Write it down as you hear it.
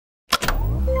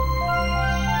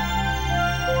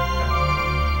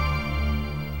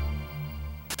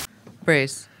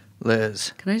Brace.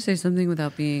 Liz. Can I say something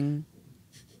without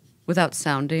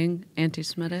sounding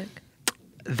anti-Semitic?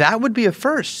 That would be a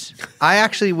first. I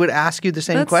actually would ask you the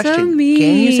same That's question. So mean.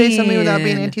 Can you say something without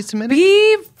being anti-Semitic?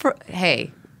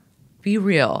 Hey, be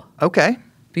real. Okay.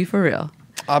 Be for real.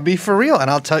 I'll be for real, and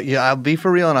I'll tell you. I'll be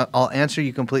for real, and I'll answer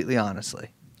you completely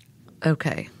honestly.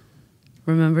 Okay.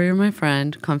 Remember, you're my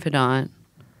friend, confidant,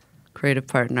 creative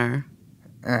partner.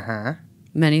 Uh-huh.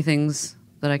 Many things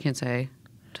that I can't say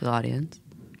to the audience.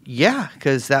 Yeah,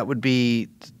 because that would be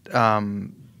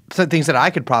some things that I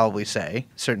could probably say,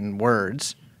 certain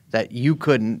words that you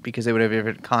couldn't because they would have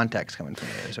different context coming from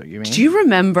it. Is what you mean? Do you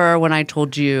remember when I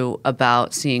told you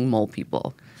about seeing mole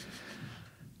people?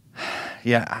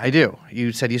 Yeah, I do.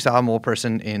 You said you saw a mole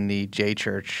person in the J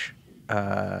Church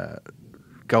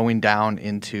going down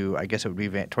into, I guess it would be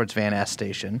towards Van Ness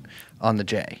Station on the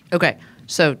J. Okay,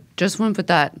 so just want to put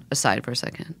that aside for a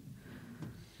second.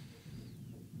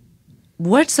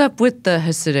 What's up with the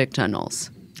Hasidic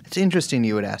tunnels? It's interesting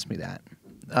you would ask me that.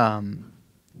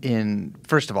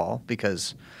 First of all,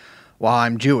 because while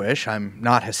I'm Jewish, I'm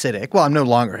not Hasidic. Well, I'm no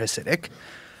longer Hasidic.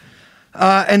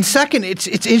 And second,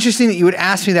 it's interesting that you would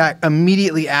ask me that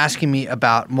immediately asking me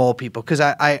about mole people, because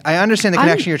I understand the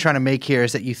connection you're trying to make here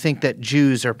is that you think that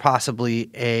Jews are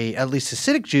possibly at least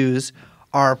Hasidic Jews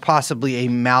are possibly a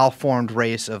malformed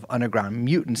race of underground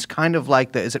mutants, kind of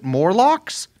like is it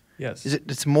Morlocks? Yes.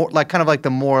 It's more like kind of like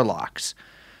the Morlocks.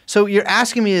 So you're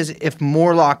asking me is if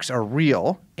Morlocks are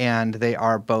real and they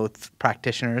are both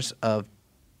practitioners of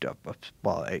a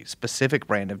specific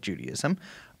brand of Judaism,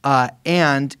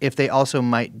 and if they also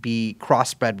might be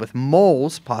crossbred with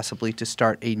moles, possibly to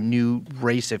start a new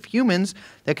race of humans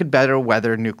that could better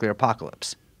weather nuclear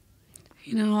apocalypse.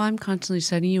 You know, I'm constantly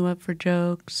setting you up for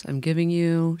jokes. I'm giving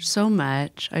you so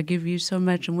much. I give you so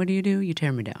much, and what do? You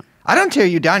tear me down. I don't tear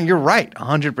you down. You're right,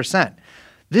 100%.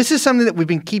 This is something that we've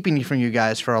been keeping from you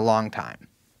guys for a long time.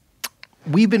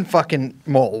 We've been fucking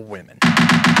mole women. Jeffrey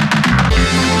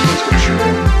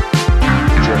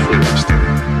Epstein.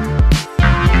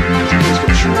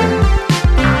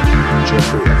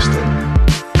 Jeffrey Epstein. Jeffrey Epstein.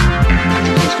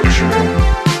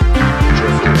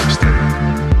 Jeffrey Epstein.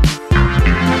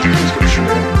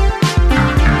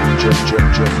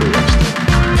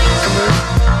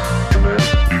 Come in.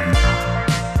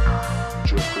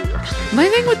 Jeffrey Epstein. My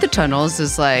thing with the tunnels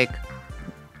is like,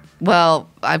 well,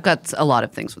 I've got a lot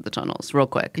of things with the tunnels, real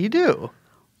quick. You do.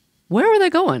 Where were they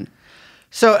going?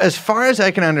 So as far as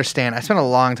I can understand, I spent a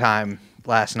long time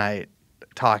last night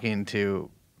talking to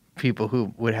people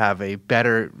who would have a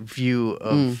better view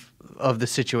of the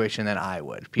situation than I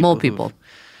would. Mole people.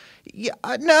 Yeah,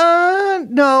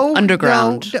 no.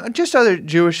 Underground. No, just other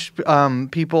Jewish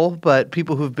people, but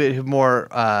people who've more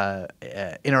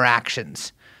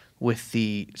interactions with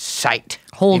the site.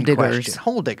 Hole in diggers. question.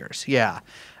 Hole diggers, yeah.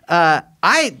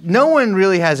 No one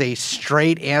really has a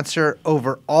straight answer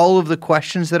over all of the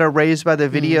questions that are raised by the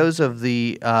videos of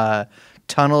the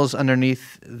tunnels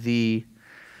underneath the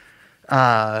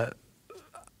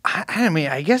I mean,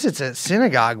 I guess it's a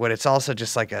synagogue, but it's also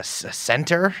just like a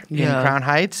center in Crown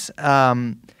Heights.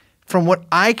 From what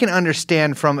I can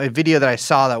understand from a video that I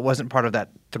saw that wasn't part of that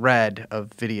thread of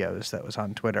videos that was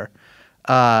on Twitter,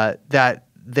 that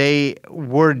they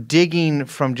were digging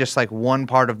from just like one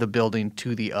part of the building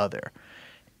to the other.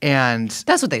 And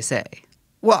that's what they say.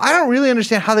 Well, I don't really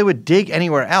understand how they would dig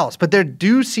anywhere else, but there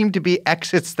do seem to be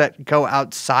exits that go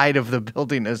outside of the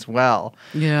building as well.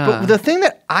 Yeah. But the thing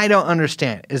that I don't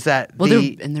understand is that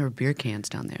and there were beer cans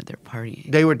down there. They're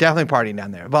partying. They were definitely partying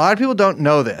down there. But a lot of people don't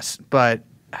know this, but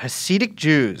Hasidic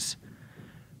Jews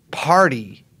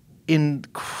party in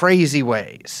crazy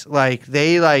ways. Like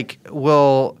they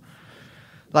will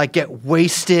get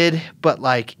wasted, but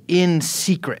like in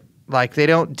secret. Like they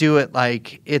don't do it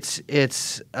like it's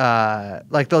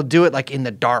like they'll do it like in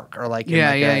the dark or like in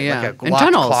a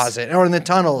locked closet or in the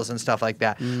tunnels and stuff like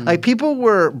that. Like people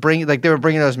were bringing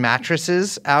those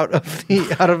mattresses out of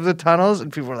the tunnels,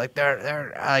 and people were like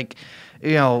they're like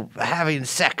having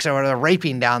sex or they're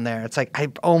raping down there. It's like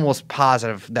I'm almost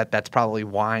positive that that's probably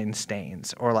wine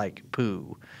stains or like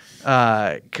poo,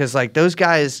 because like those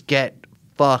guys get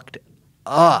fucked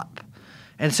up.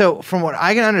 And so from what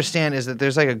I can understand is that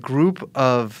there's like a group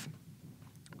of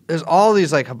 – there's all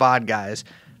these like Chabad guys.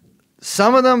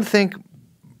 Some of them think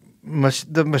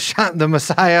the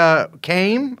Messiah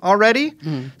came already.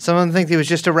 Some of them think he was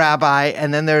just a rabbi.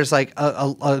 And then there's like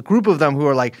a group of them who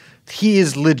are like, he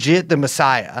is legit the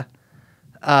Messiah.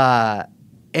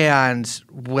 And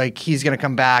like he's going to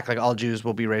come back. Like all Jews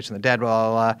will be raised from the dead,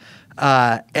 blah, blah, blah.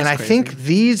 And I think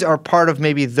these are part of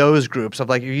maybe those groups of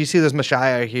like, you see those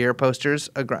Messiah here posters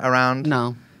around?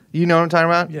 No. You know what I'm talking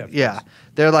about? Yeah, of Yeah. course.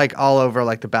 They're like all over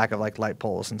like the back of like light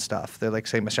poles and stuff. They're like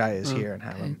say Messiah is here and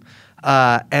have them.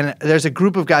 And there's a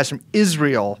group of guys from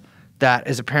Israel that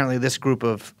is apparently this group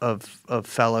of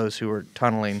fellows who were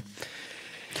tunneling.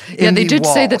 Yeah, in they these did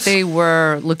say that walls. they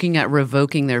were looking at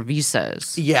revoking their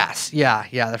visas. Yes, yeah,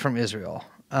 they're from Israel,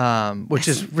 which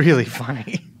is really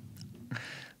funny.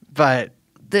 But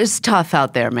It's tough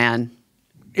out there, man.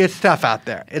 it's tough out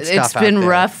there. It's It's tough been out there.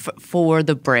 rough for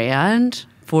the brand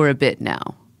for a bit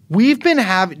now. We've been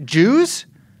having Jews.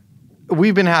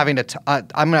 We've been having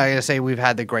I'm not gonna say we've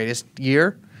had the greatest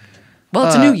year. Well,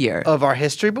 it's a new year. Of our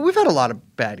history, but we've had a lot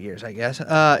of bad years, I guess.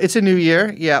 It's a new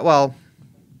year. Yeah, well,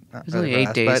 not There's only really 8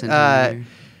 for us, days but, into the year.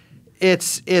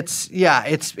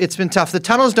 it's been tough. The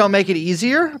tunnels don't make it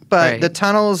easier, but Right. the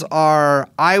tunnels are,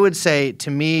 I would say, to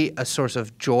me, a source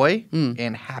of joy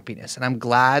and happiness. And I'm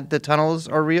glad the tunnels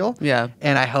are real. Yeah.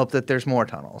 And I hope that there's more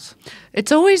tunnels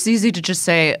It's always easy to just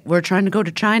say, we're trying to go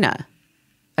to China.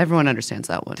 Everyone understands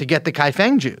that one. to get the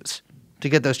Kaifeng Jews, to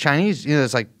get those Chinese. You know,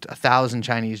 there's like 1,000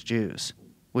 Chinese Jews,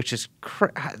 which is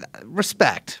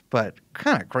respect, but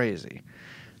kind of crazy.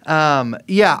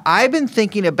 Yeah, I've been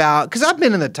thinking about because I've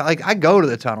been in the like I go to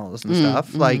the tunnels and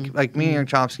stuff. Like me and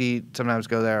Chomsky sometimes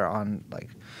go there on like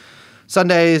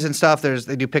Sundays and stuff.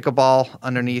 They do pickleball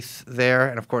underneath there,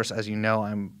 and of course, as you know,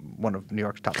 I'm one of New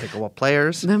York's top pickleball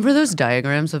players. Remember those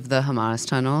diagrams of the Hamas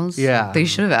tunnels? Yeah. They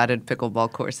should have added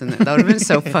pickleball course in there. That would have been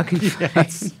so fucking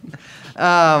funny.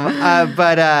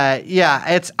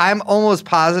 Yeah, I'm almost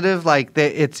positive like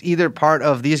that it's either part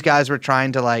of these guys were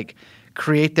trying to like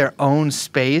create their own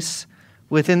space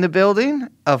within the building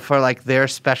for like their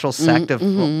special sect of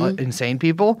insane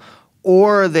people,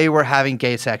 or they were having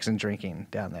gay sex and drinking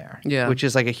down there. Yeah. Which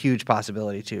is like a huge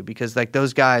possibility too, because like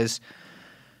those guys.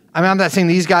 I mean, I'm not saying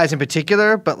these guys in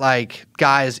particular, but like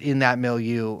guys in that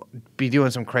milieu be doing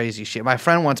some crazy shit. My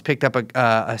friend once picked up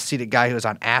a seated guy who was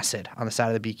on acid on the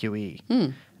side of the BQE.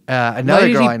 Why Another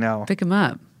did girl he I know. pick him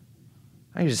up?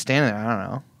 I was just standing there. I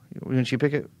don't know. Wouldn't you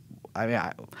pick it? I mean,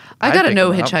 I I'd got a pick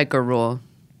no him up. hitchhiker rule.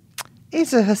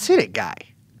 He's a Hasidic guy.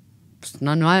 It's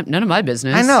none of my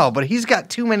business. I know, but he's got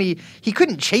too many. He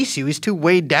couldn't chase you. He's too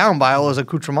weighed down by all those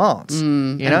accoutrements. You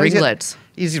and know, ringlets.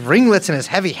 He's ringlets and his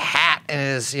heavy hat and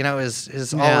his, you know,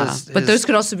 his all Yeah. his. But those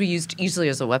could also be used easily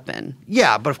as a weapon.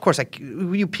 Yeah, but of course, like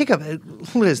when you pick up,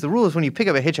 who is the rule is when you pick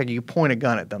up a hitchhiker, you point a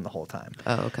gun at them the whole time.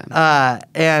 Oh, okay.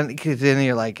 And 'cause then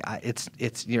you're like,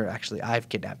 you're actually I've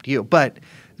kidnapped you. But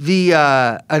the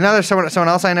someone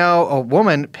else I know, a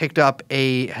woman picked up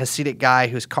a Hasidic guy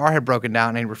whose car had broken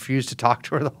down and refused to talk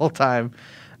to her the whole time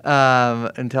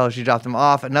until she dropped him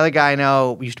off. Another guy I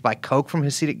know used to buy coke from a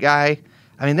Hasidic guy.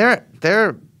 I mean,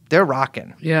 they're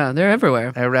rocking. Yeah, they're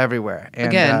everywhere. They're everywhere. And,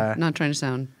 Again, not trying to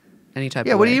sound any type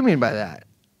yeah. of What way. do you mean by that?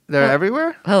 They're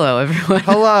everywhere. Hello, everyone.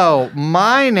 Hello,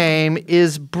 my name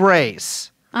is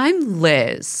Brace. I'm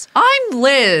Liz.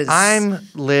 I'm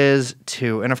Liz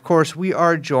too, and of course we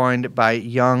are joined by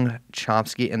young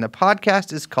Chomsky, and the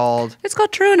podcast is called It's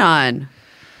called TrueAnon.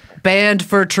 Banned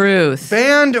for Truth.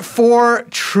 Band for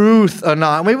Truth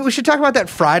Anon. Maybe we should talk about that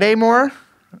Friday more.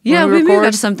 Yeah, when we may record.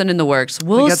 have something in the works.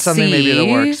 We'll We got something see. maybe in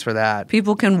the works for that.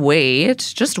 People can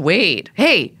wait. Just wait.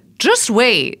 Hey, just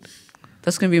wait.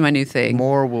 That's going to be my new thing.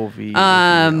 More will be.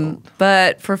 revealed.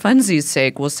 But for funsies'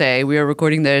 sake, we'll say we are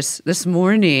recording this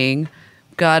morning.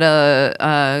 Got a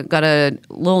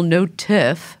little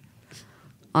notif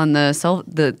on the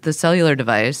cellular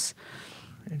device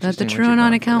that the Interesting what you're TrueAnon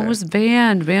going account for was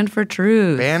banned for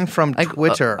truth. Banned from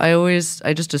Twitter.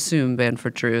 I just assume banned for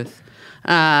truth.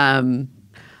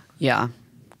 Yeah,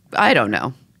 I don't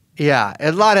know. Yeah,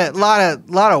 a lot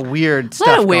of weird stuff.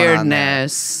 A lot of going on there.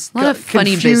 weirdness. A lot of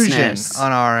funny Confusion business.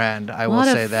 on our end. I will A lot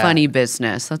say of that. funny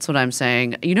business. That's what I'm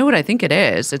saying. You know what I think it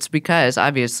is? It's because,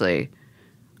 obviously,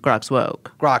 Grok's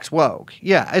woke. Grok's woke.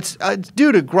 Yeah, it's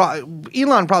due to Grok.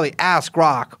 Elon probably asked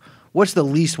Grok, "What's the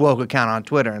least woke account on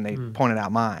Twitter?" And they pointed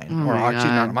out mine, or my actually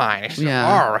God. not mine, it's Yeah.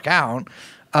 our account,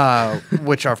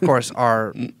 which of course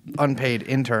our unpaid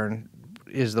intern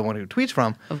is the one who tweets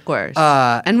from. Of course.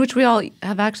 Uh, and which we all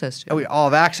have access to. We all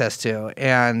have access to,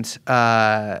 and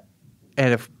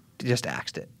if just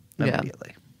axed it Yeah.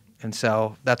 immediately, and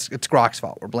so it's Grok's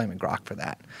fault. We're blaming Grok for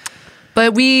that.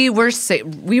 But we were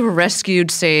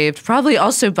rescued, saved, probably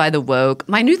also by the woke.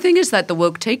 My new thing is that the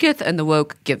woke taketh and the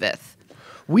woke giveth.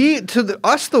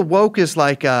 The woke is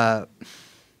like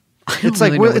It's really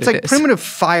like know what it's it like is. primitive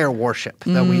fire worship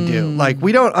that we do. Like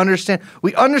we don't understand.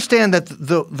 We understand that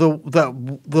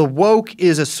the woke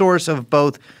is a source of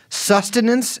both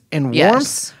sustenance and Yes.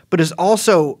 warmth, but is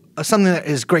also something that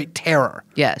is great terror.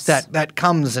 Yes. That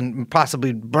comes and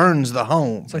possibly burns the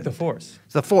home. It's like the Force.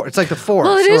 It's like the force.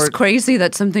 Well, it is or- crazy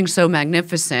that something so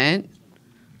magnificent,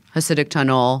 Hasidic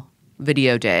Tunnel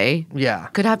Video Day, Yeah.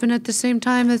 could happen at the same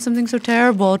time that something so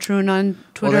terrible, TrueAnon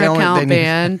Twitter Well, they account need-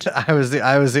 banned. I was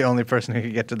the only person who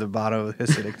could get to the bottom of the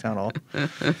Hasidic tunnel,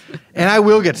 and I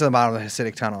will get to the bottom of the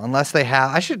Hasidic tunnel unless they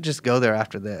have. I should just go there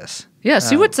after this. Yeah,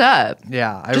 see what's up.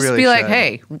 Yeah, I Just really be like, should.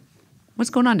 hey, what's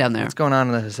going on down there? What's going on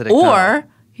in the Hasidic tunnel? Or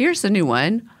here's a new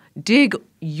one: dig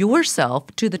yourself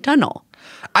to the tunnel.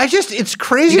 It's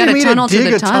crazy You to gotta me tunnel to to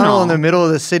dig the a tunnel tunnel. in the middle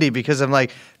of the city because I'm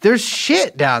like, there's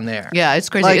shit down there. Yeah, it's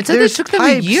crazy. Like, It said it there's took them a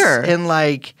pipes year. and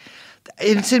like,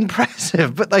 it's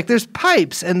impressive. But like, there's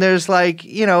pipes and there's like,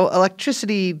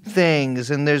 electricity things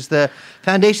and there's the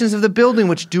foundations of the building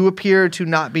which do appear to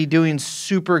not be doing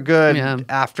super good Yeah.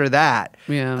 after that.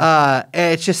 Yeah.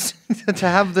 And it's just to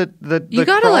have the You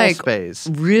gotta crawl like space.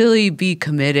 really be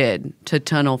committed to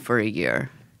tunnel for a year.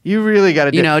 You really got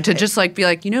to do. To just like be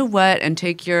like, you know what, and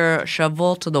take your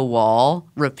shovel to the wall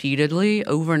repeatedly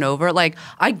over and over. Like,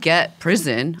 I get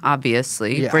prison,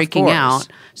 obviously, Yeah, of breaking course. out.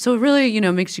 So it really,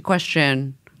 makes you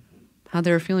question how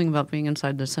they were feeling about being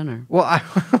inside the center. Well,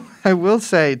 I will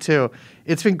say too,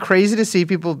 it's been crazy to see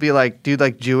people be like, do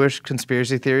like Jewish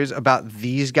conspiracy theories about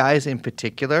these guys in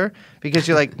particular, because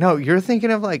you're like, no, you're thinking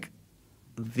of like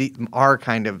our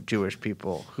kind of Jewish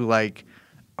people who like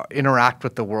interact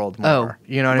with the world more. Oh,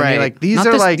 You know what I right. mean? Like these Not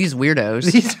are this- like these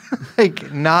weirdos. These are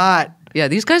like not Yeah,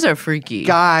 these guys are freaky.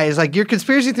 guys. Like your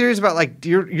conspiracy theories about like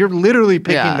you're literally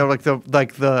picking Yeah.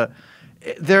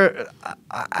 they're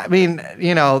I mean,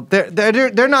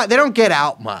 they're not, they don't get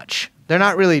out much. They're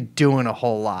not really doing a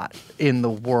whole lot in the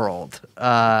world.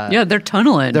 Yeah, they're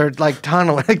tunneling. They're like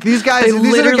tunneling. Like these guys, They these are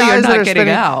the literally guys are that not are getting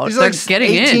spending, out. These are They're like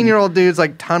getting in. 18-year-old dudes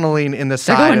like tunneling in the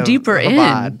side going of deeper in.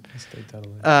 Chabad, Stay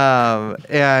tunneling.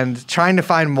 and trying to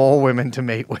find mole women to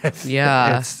mate with.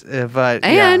 Yeah. But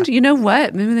and yeah. you know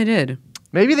what? Maybe they did.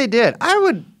 Maybe they did. I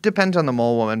would depend on the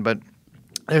mole woman, but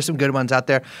there's some good ones out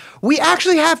there. We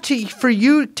actually have for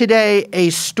you today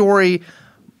a story.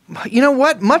 You know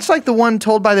what? Much like the one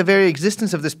told by the very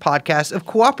existence of this podcast, of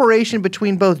cooperation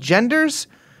between both genders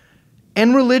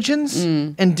and religions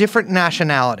and different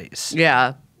nationalities.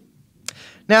 Yeah.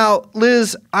 Now,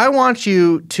 Liz, I want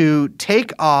you to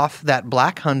take off that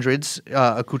Black Hundreds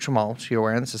accoutrement you're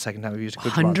wearing. This is the second time we've used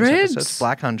accoutrement on this Hundreds? episode. It's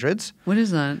Black Hundreds. What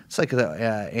is that? It's like the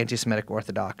anti-Semitic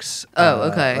Orthodox. Oh,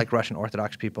 okay. Like Russian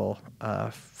Orthodox people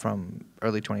from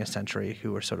early 20th century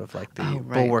who were sort of like the Oh,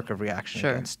 right. bulwark of reaction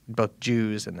Sure. against both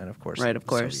Jews and then, of course, Right, of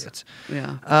course. Soviets.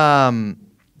 Yeah.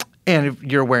 And if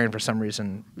you're wearing, for some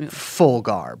reason, full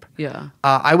garb. Yeah.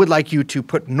 I would like you to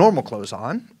put normal clothes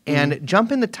on and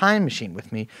jump in the time machine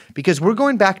with me because we're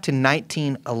going back to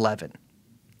 1911.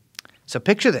 So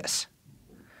picture this.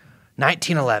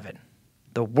 1911.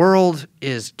 The world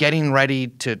is getting ready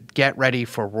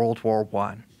for World War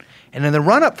I. And in the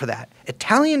run-up for that,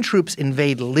 Italian troops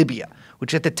invade Libya,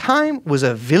 which at the time was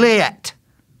a vilayet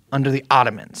under the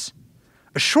Ottomans.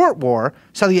 A short war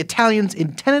saw the Italians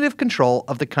in tentative control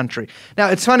of the country. Now,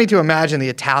 it's funny to imagine the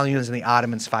Italians and the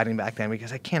Ottomans fighting back then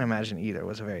because I can't imagine either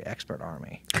was a very expert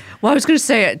army. Well, I was going to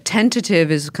say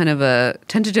tentative is kind of a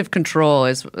tentative control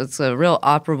it's a real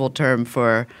operable term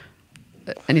for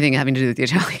anything having to do with the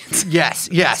Italians. Yes,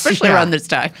 Especially yeah. around this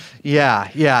time.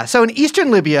 Yeah. So in eastern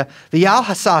Libya, the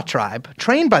Al-Hassa tribe,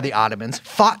 trained by the Ottomans,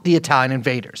 fought the Italian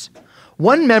invaders.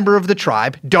 One member of the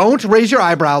tribe, don't raise your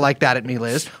eyebrow like that at me,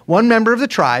 Liz. One member of the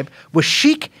tribe was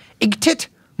Sheikh Igtit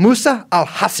Musa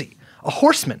al-Hassi, a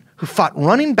horseman who fought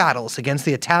running battles against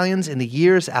the Italians in the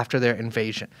years after their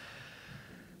invasion.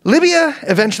 Libya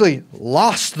eventually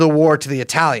lost the war to the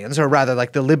Italians, or rather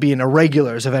like the Libyan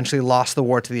irregulars eventually lost the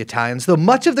war to the Italians, though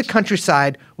much of the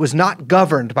countryside was not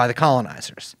governed by the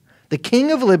colonizers. The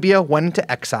king of Libya went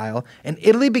into exile, and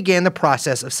Italy began the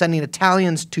process of sending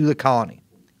Italians to the colony.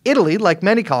 Italy, like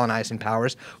many colonizing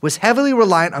powers, was heavily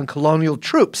reliant on colonial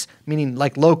troops, meaning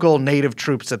like local native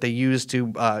troops that they used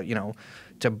to,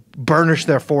 to burnish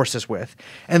their forces with.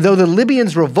 And though the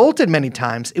Libyans revolted many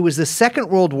times, it was the Second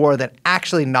World War that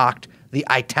actually knocked the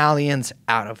Italians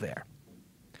out of there.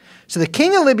 So the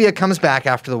king of Libya comes back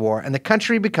after the war, and the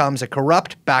country becomes a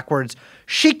corrupt, backwards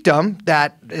sheikdom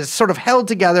that is sort of held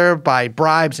together by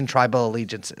bribes and tribal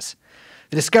allegiances.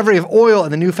 The discovery of oil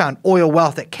and the newfound oil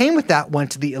wealth that came with that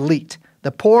went to the elite.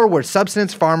 The poor were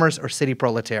subsistence farmers or city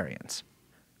proletarians.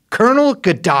 Colonel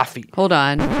Gaddafi. Hold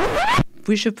on.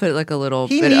 We should put like a little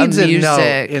He bit needs of a music.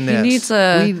 note in this. He needs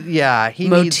a he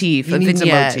motif, He a needs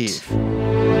vignette. a motif.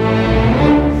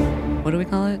 What do we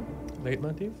call it?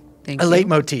 Leitmotif? Thank A you.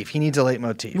 leitmotif. He needs a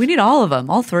leitmotif. We need all of them,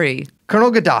 all three.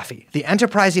 Colonel Gaddafi, the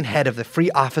enterprising head of the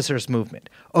Free Officers Movement,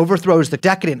 overthrows the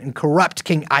decadent and corrupt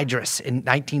King Idris in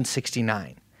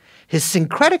 1969. His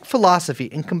syncretic philosophy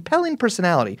and compelling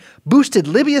personality boosted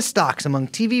Libya's stocks among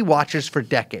TV watchers for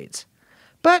decades.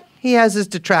 But he has his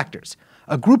detractors.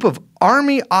 A group of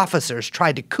army officers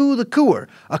tried to coup the couper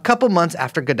a couple months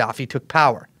after Gaddafi took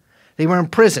power. They were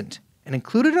imprisoned, and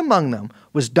included among them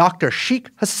was Dr. Sheikh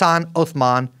Hassan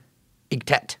Othman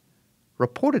Igtet,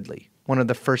 reportedly one of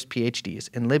the first PhDs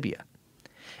in Libya.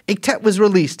 Igtet was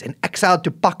released and exiled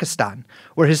to Pakistan,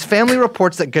 where his family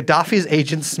reports that Gaddafi's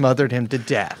agents smothered him to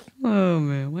death. Oh,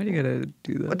 man. Why do you got to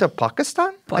do that? What, to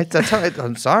Pakistan?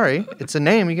 I'm sorry. It's a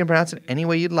name. You can pronounce it any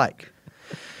way you'd like.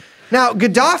 Now,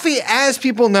 Gaddafi, as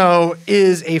people know,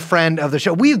 is a friend of the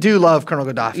show. We do love Colonel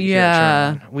Gaddafi.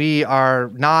 Yeah. Here at TrueAnon. We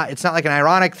are not, it's not like an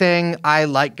ironic thing. I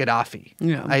like Gaddafi.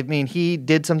 Yeah. I mean, he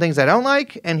did some things I don't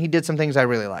like, and he did some things I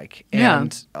really like. Yeah.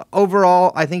 And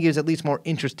overall, I think he was at least more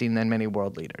interesting than many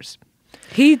world leaders.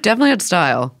 He definitely had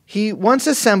style. He once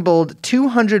assembled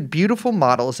 200 beautiful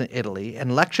models in Italy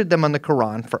and lectured them on the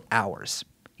Quran for hours.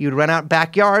 He would rent out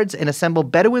backyards and assemble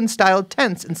Bedouin-style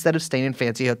tents instead of staying in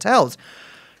fancy hotels.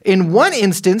 In one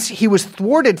instance, he was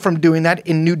thwarted from doing that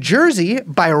in New Jersey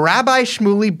by Rabbi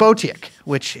Shmuley Botiuk,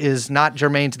 which is not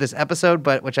germane to this episode,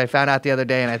 but which I found out the other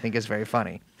day and I think is very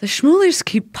funny. The Shmuleys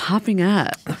keep popping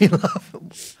up.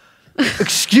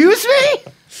 Excuse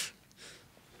me?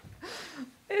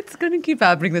 It's going to keep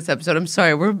happening this episode. I'm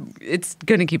sorry. It's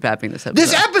going to keep happening this episode.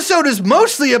 This episode is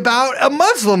mostly about a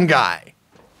Muslim guy.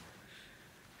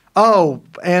 Oh,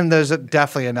 and there's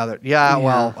definitely another. Yeah,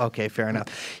 well, okay, fair enough.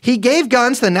 He gave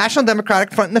guns to the National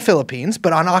Democratic Front in the Philippines,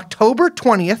 but on October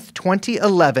 20th,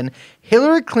 2011,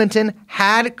 Hillary Clinton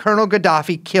had Colonel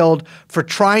Gaddafi killed for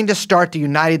trying to start the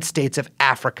United States of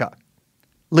Africa.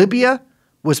 Libya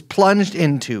was plunged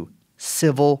into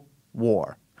civil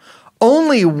war.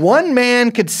 Only one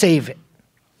man could save it.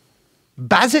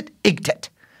 Bazet Igtet,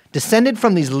 descended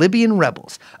from these Libyan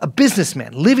rebels, a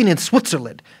businessman living in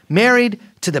Switzerland, married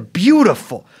to the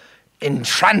beautiful,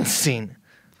 entrancing,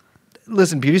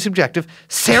 listen, beauty's subjective,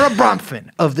 Sara Bronfman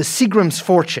of the Seagram's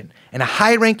Fortune, and a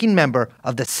high-ranking member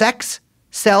of the sex,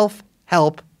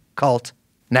 self-help cult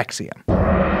NXIVM.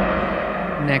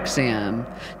 NXIVM.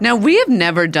 Now, we have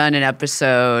never done an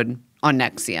episode on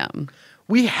NXIVM.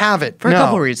 We haven't. For a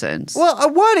couple reasons.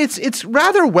 Well, one, it's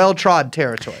rather well-trod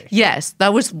territory. Yes,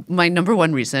 that was my number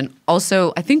one reason.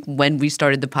 Also, I think when we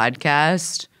started the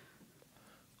podcast,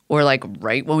 or like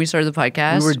right when we started the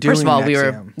podcast, We were doing first of all,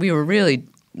 NXIVM. we were really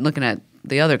looking at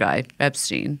the other guy,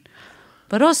 Epstein.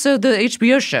 But also the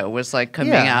HBO show was like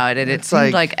coming Yeah, out, and it it's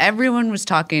seemed like- like everyone was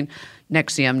talking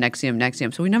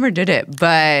NXIVM. So we never did it.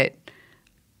 But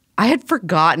I had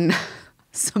forgotten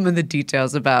some of the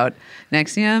details about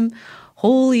NXIVM.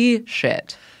 Holy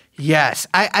shit. Yes.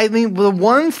 I mean, the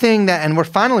one thing that, and we're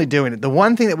finally doing it, the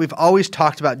one thing that we've always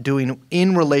talked about doing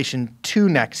in relation to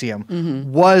NXIVM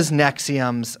was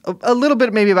NXIVM's, a little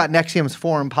bit maybe about NXIVM's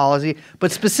foreign policy,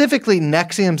 but specifically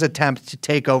NXIVM's attempt to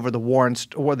take over the war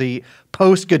or the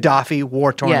post-Gaddafi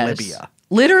war-torn Yes. Libya.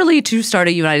 Literally to start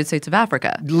a United States of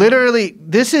Africa. Literally,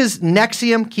 this is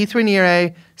NXIVM, Keith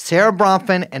Raniere, Sara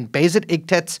Bronfman, and Bazet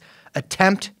Igtet's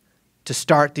attempt to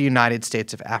start the United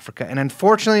States of Africa. And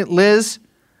unfortunately, Liz,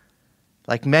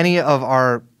 like many of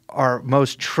our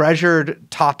most treasured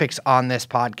topics on this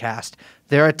podcast,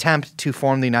 their attempt to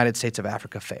form the United States of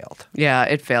Africa failed. Yeah,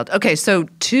 it failed. Okay, so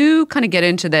to kind of get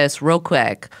into this real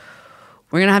quick,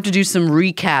 we're going to have to do some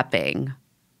recapping.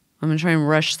 I'm going to try and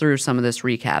rush through some of this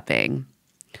recapping.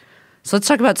 So let's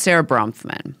talk about Sara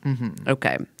Bronfman.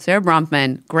 Okay, Sara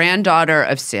Bronfman, granddaughter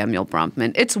of Samuel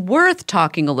Bronfman. It's worth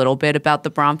talking a little bit about the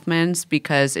Bronfmans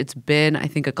because it's been, I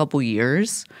think, a couple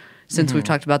years since we've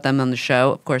talked about them on the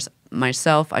show. Of course,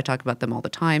 myself, I talk about them all the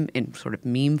time in sort of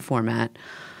meme format.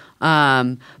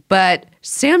 But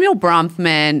Samuel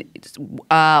Bronfman,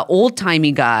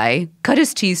 old-timey guy, cut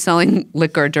his teeth selling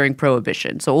liquor during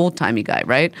Prohibition. So old-timey guy,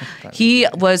 right? He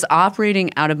was operating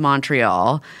out of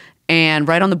Montreal and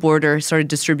right on the border started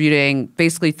distributing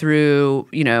basically through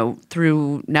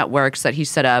networks that he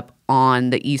set up on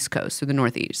the East Coast, through the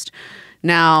Northeast.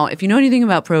 Now, if you know anything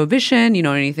about Prohibition, you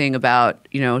know anything about,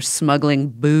 smuggling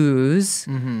booze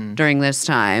during this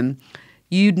time,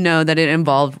 you'd know that it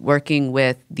involved working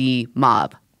with the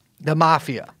mob. The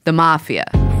mafia. The mafia.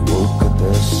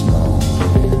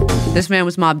 This man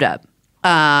was mobbed up.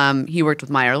 He worked with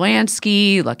Meyer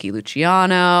Lansky, Lucky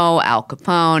Luciano, Al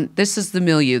Capone. This is the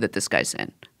milieu that this guy's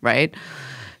in, right?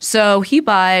 So he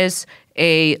buys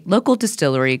a local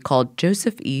distillery called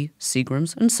Joseph E.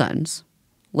 Seagram's and Sons,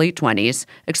 late 20s,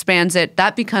 expands it.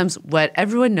 That becomes what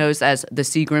everyone knows as the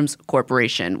Seagram's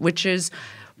Corporation, which is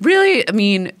really, I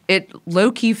mean, it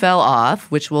low-key fell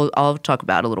off, which I'll talk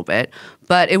about a little bit,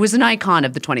 but it was an icon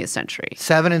of the 20th century.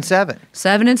 7 and 7.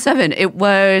 7 and 7. It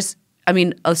was, I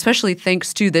mean, especially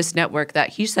thanks to this network that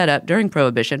he set up during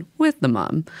Prohibition with the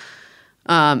mom.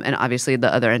 And obviously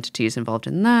the other entities involved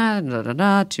in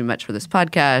that, too much for this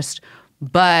podcast.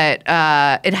 But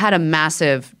it had a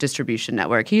massive distribution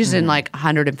network. He's in like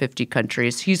 150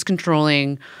 countries. He's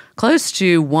controlling close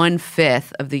to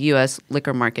 1/5 of the U.S.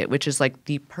 liquor market, which is like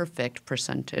the perfect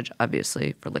percentage,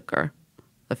 obviously, for liquor,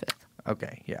 a fifth.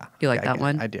 Okay, yeah. You like that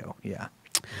one? I do, yeah.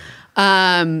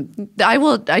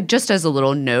 I just as a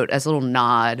little note, as a little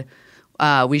nod,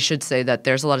 we should say that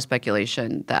there's a lot of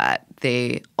speculation that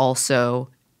they also,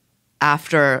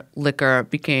 after liquor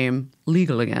became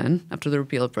legal again, after the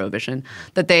repeal of Prohibition,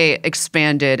 that they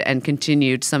expanded and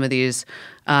continued some of these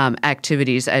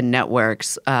activities and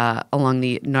networks along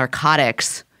the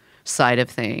narcotics side of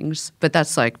things. But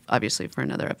that's like obviously for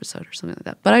another episode or something like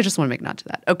that. But I just want to make nod to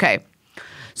that. Okay.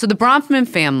 So the Bronfman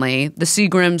family, the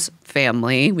Seagram's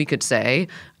family, we could say,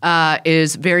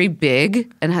 is very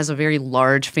big and has a very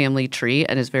large family tree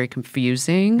and is very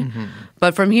confusing. Mm-hmm.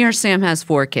 But from here, Sam has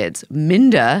 4 kids.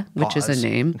 Minda, which is a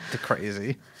name. The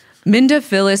crazy. Minda,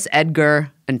 Phyllis,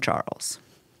 Edgar, and Charles.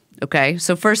 Okay,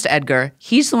 so first Edgar,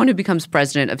 he's the one who becomes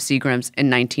president of Seagram's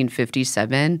in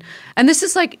 1957. And this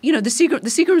is like, you know, the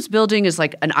Seagram's building is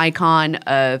like an icon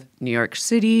of New York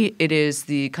City. It is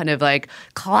the kind of like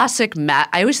classic,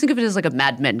 I always think of it as like a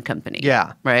Mad Men company.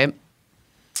 Yeah. Right?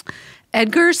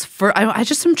 Edgar's, I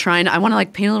want to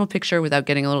like paint a little picture without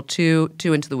getting a little too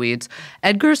into the weeds.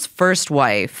 Edgar's first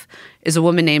wife is a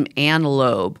woman named Anne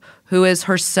Loeb, who is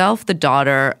herself the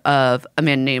daughter of a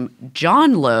man named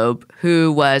John Loeb,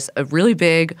 who was a really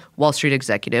big Wall Street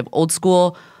executive, old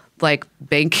school, like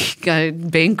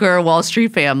banker Wall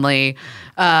Street family.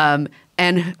 And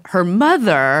her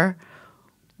mother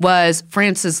was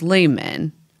Frances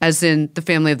Lehman, as in the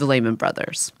family of the Lehman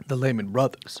brothers. The Lehman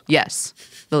brothers. Yes,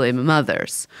 the Lehman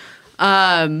mothers.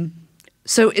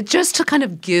 So it just to kind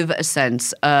of give a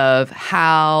sense of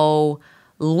how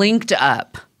linked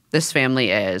up this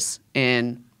family is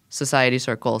in society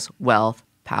circles, wealth,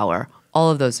 power, all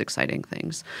of those exciting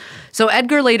things. So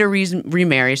Edgar later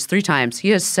remarries 3 times.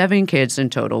 He has 7 kids in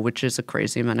total, which is a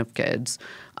crazy amount of kids.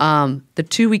 The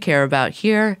 2 we care about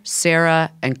here, Sara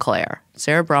and Claire.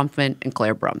 Sara Bronfman and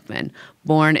Claire Bronfman,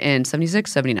 born in 76,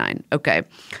 79. Okay.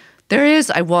 There is,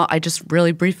 I just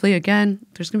really briefly, again,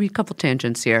 there's going to be a couple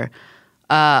tangents here.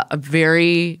 A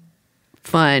very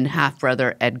fun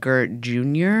half-brother, Edgar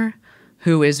Jr.,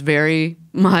 who is very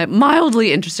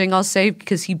mildly interesting, I'll say,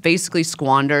 because he basically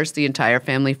squanders the entire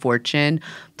family fortune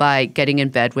by getting in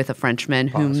bed with a Frenchman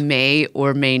who may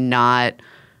or may not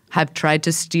have tried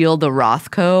to steal the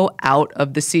Rothko out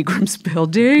of the Seagram's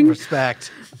building.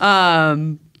 Respect.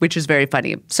 Which is very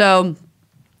funny. So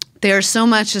there's so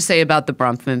much to say about the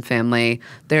Bronfman family.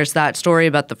 There's that story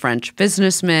about the French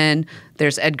businessman.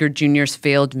 There's Edgar Jr.'s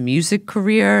failed music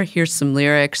career. Here's some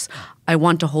lyrics. I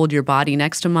want to hold your body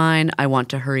next to mine. I want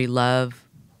to hurry love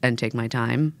and take my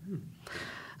time.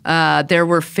 There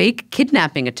were fake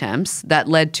kidnapping attempts that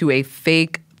led to a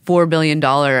fake $4 billion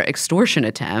extortion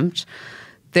attempt.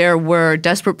 There were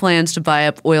desperate plans to buy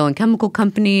up oil and chemical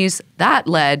companies. That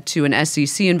led to an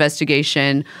SEC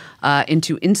investigation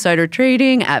into insider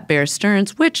trading at Bear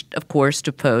Stearns, which, of course,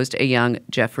 deposed a young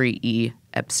Jeffrey E.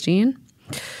 Epstein,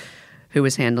 who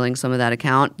was handling some of that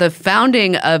account. The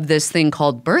founding of this thing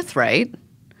called Birthright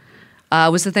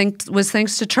was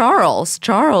thanks to Charles.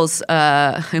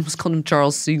 I almost called him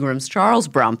Charles Seagram's, Charles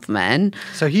Bronfman.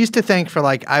 So he's to thank for,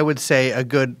 like, I would say a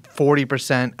good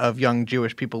 40% of young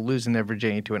Jewish people losing their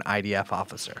virginity to an IDF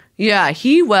officer. Yeah,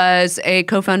 he was a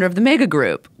co-founder of the Mega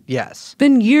Group. Yes. It's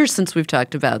been years since we've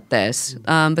talked about this,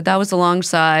 but that was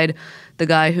alongside the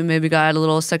guy who maybe got a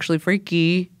little sexually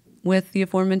freaky with the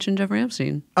aforementioned Jeffrey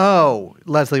Epstein. Oh,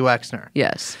 Leslie Wexner.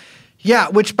 Yes. Yeah,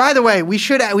 which, by the way, we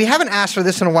haven't asked for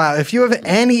this in a while. If you have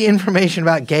any information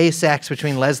about gay sex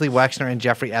between Leslie Wexner and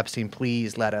Jeffrey Epstein,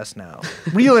 please let us know.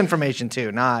 Real information,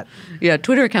 too, not... Yeah,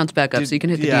 Twitter account's back up, so you can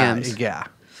hit the DMs. Yeah.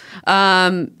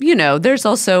 There's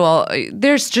also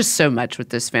there's just so much with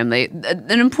this family.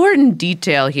 An important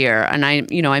detail here, and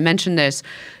I mentioned this,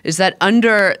 is that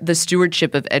under the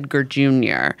stewardship of Edgar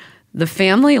Jr., the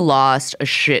family lost a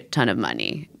shit ton of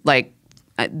money. Like,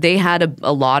 they had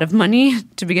a lot of money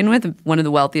to begin with, one of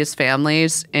the wealthiest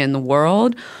families in the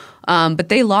world. But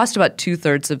they lost about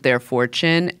 2/3 of their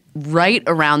fortune right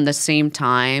around the same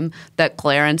time that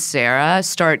Claire and Sarah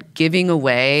start giving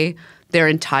away their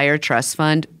entire trust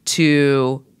fund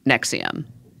to NXIVM.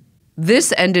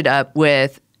 This ended up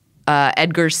with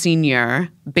Edgar Sr.,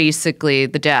 basically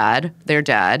their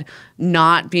dad,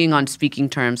 not being on speaking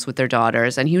terms with their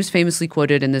daughters. And he was famously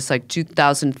quoted in this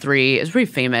 2003, it's a very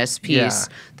famous piece. Yeah.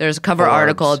 There's a cover Forbes.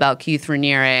 article about Keith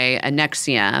Raniere and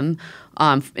NXIVM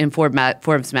in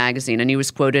Forbes magazine. And he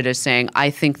was quoted as saying, "I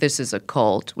think this is a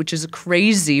cult," which is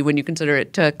crazy when you consider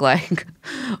it took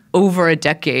over a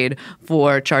decade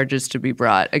for charges to be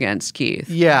brought against Keith.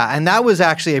 Yeah, and that was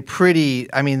actually a pretty,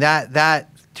 that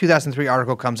 2003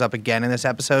 article comes up again in this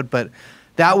episode, but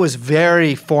that was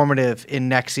very formative in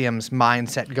NXIVM's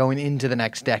mindset going into the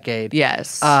next decade.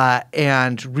 Yes.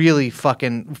 And really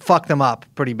fucking fucked them up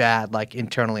pretty bad,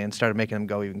 internally, and started making them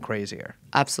go even crazier.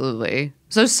 Absolutely.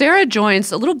 So Sarah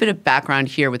joins, a little bit of background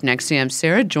here with NXIVM.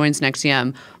 Sarah joins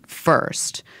NXIVM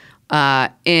first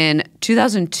in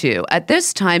 2002. At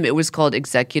this time, it was called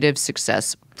Executive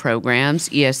Success Programs,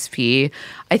 ESP.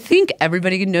 I think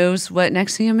everybody knows what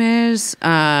NXIVM is.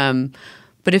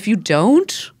 But if you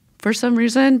don't, for some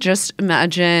reason, just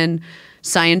imagine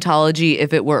Scientology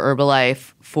if it were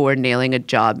Herbalife for nailing a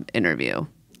job interview.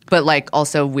 But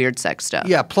also weird sex stuff.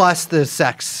 Yeah, plus the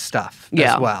sex stuff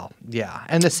Yeah. as well. Yeah,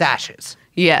 and the sashes.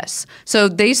 Yes. So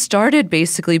they started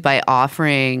basically by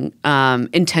offering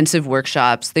intensive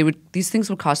workshops. These things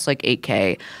would cost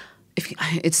 $8K.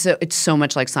 It's so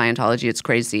much like Scientology. It's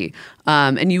crazy.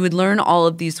 And you would learn all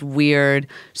of these weird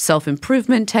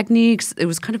self-improvement techniques. It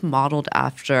was kind of modeled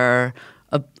after,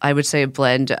 I would say, a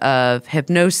blend of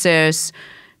hypnosis,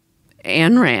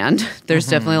 Ayn Rand. There's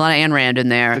definitely a lot of Ayn Rand in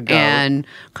there. And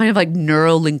kind of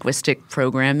neuro-linguistic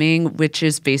programming, which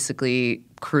is basically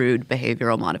crude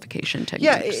behavioral modification techniques.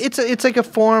 Yeah, it's like a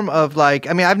form of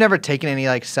I've never taken any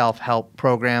self-help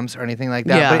programs or anything like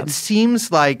that, Yeah. but it seems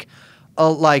that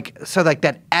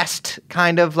est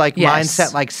kind of Yes.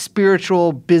 mindset,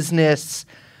 spiritual business,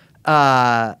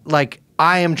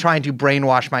 I am trying to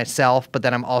brainwash myself, but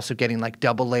then I'm also getting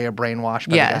double layer brainwashed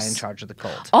by the guy in charge of the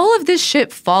cult. All of this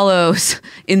shit follows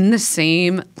in the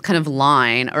same kind of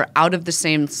line, or out of the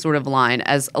same sort of line,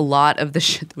 as a lot of the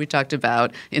shit that we talked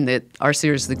about in our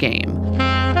series The Game.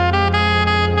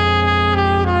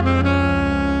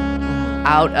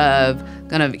 Out of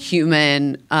kind of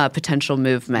human potential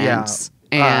movements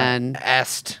and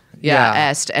est.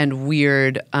 est and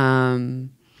weird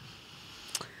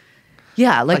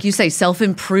you say,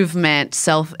 self-improvement,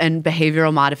 and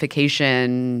behavioral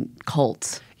modification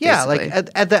cults. Yeah, basically.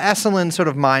 at the Esalen sort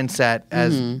of mindset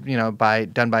as,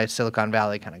 done by Silicon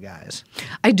Valley kind of guys.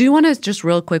 I do want to just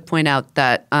real quick point out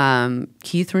that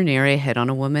Keith Raniere hit on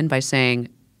a woman by saying,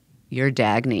 "You're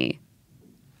Dagny,"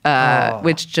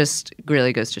 which just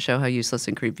really goes to show how useless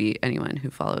and creepy anyone who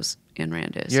follows Ayn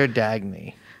Rand is. You're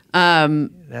Dagny.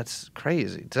 That's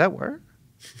crazy. Does that work?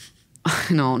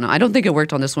 No, I don't think it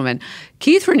worked on this woman.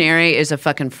 Keith Raniere is a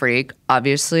fucking freak,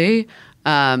 obviously,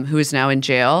 who is now in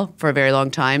jail for a very long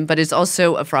time, but is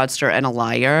also a fraudster and a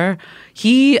liar.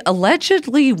 He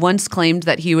allegedly once claimed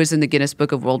that he was in the Guinness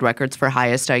Book of World Records for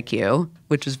highest IQ,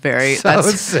 which is very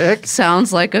sick.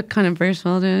 Sounds like a kind of very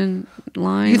spelled in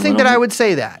line. You think that I would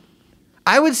say that?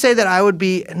 I would say that I would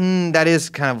be, that is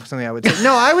kind of something I would say.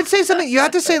 No, I would say something, you have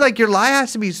to say your lie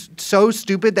has to be so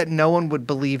stupid that no one would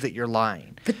believe that you're lying.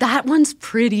 But that one's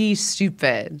pretty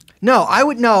stupid. No, I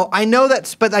know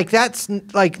that's, but that's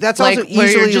also easily where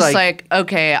you're just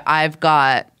okay, I've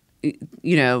got,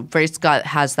 Brace Scott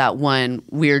has that one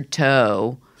weird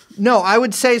toe. No, I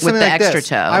would say something the like this.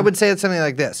 extra toe. I would say something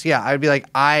like this. Yeah, I would be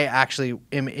I actually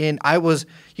am in. You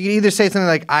could either say something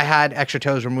like I had extra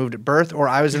toes removed at birth, or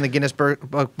I was in the Guinness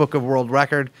Book of World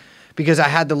Record because I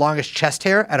had the longest chest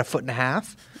hair at 1.5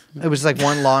 feet. It was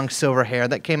one long silver hair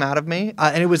that came out of me,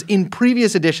 and it was in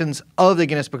previous editions of the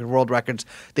Guinness Book of World Records.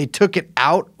 They took it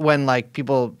out when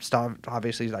people stopped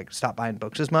buying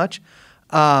books as much.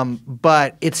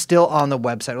 But it's still on the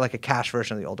website, a cache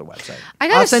version of the older website.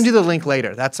 I'll send you the link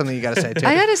later. That's something you got to say too.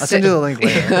 I'll send you the link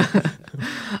later.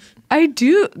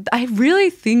 I really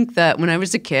think that when I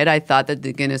was a kid, I thought that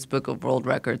the Guinness Book of World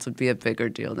Records would be a bigger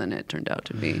deal than it turned out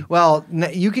to be. Well,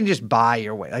 you can just buy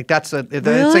your way. It's Really? it's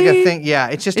a thing. Yeah,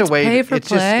 it's just a way. Pay for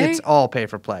play? It's all pay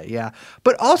for play. Yeah.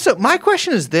 But also, my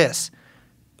question is this: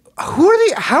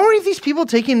 how are these people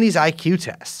taking these IQ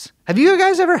tests? Have you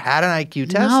guys ever had an IQ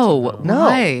test? No.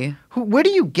 Why? Where do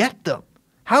you get them?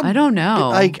 How I don't know.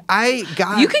 Like I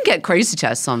got. You can get crazy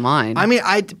tests online. I mean,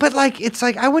 but like it's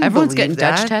like I wouldn't. Everyone's believe getting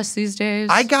that. Dutch tests these days.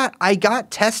 I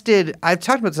got tested. I've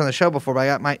talked about this on the show before,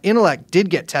 but my intellect did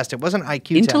get tested. It wasn't an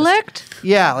IQ Intellect? test.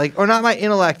 Yeah, like or not my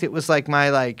intellect. It was like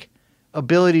my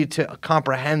ability to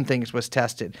comprehend things was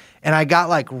tested, and I got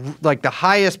like the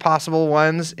highest possible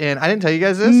ones. And I didn't tell you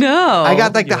guys this. No. I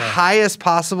got like the highest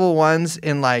possible ones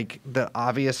in like the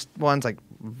obvious ones, like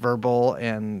verbal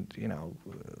and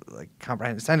like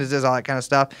comprehend sentences, all that kind of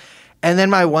stuff. And then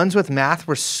my ones with math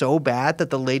were so bad that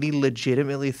the lady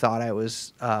legitimately thought I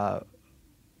was,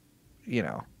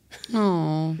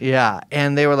 Oh. Yeah.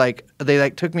 And they were like, they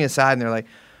took me aside and they're like,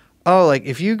 oh, like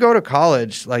if you go to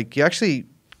college, like you actually,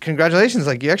 congratulations,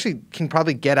 like you actually can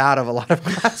probably get out of a lot of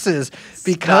classes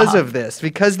because of this,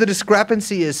 because the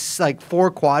discrepancy is like 4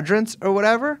 quadrants or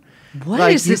whatever.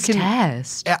 What is this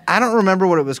test? I don't remember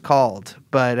what it was called,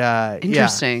 but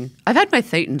Interesting. Yeah. I've had my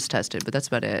thetans tested, but that's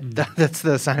about it. That's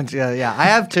the science. Yeah. I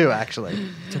have 2 actually.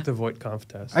 Took the Voight-Kampff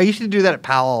test. I used to do that at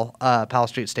Powell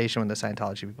Street Station when the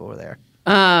Scientology people were there.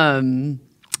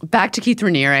 Back to Keith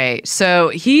Raniere. So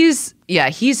he's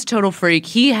a total freak.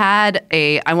 He had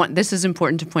this is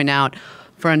important to point out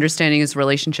for understanding his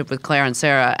relationship with Claire and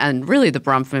Sara and really the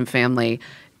Bronfman family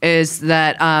is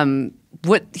that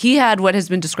what has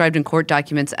been described in court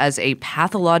documents as a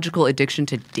pathological addiction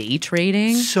to day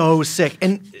trading. So sick.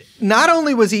 And not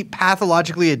only was he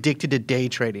pathologically addicted to day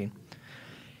trading,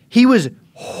 he was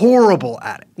horrible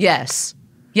at it. Yes.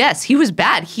 Yes, he was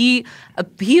bad. He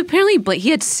apparently he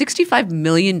had $65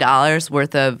 million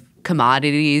worth of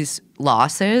commodity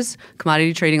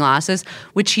trading losses,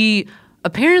 which he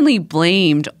apparently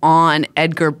blamed on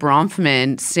Edgar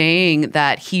Bronfman, saying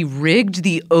that he rigged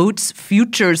the oats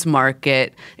futures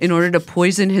market in order to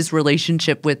poison his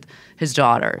relationship with his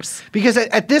daughters. Because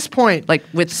at this point, like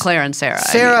with Claire and Sara.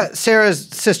 Sarah's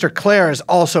sister Claire is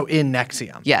also in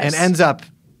NXIVM. Yes. And ends up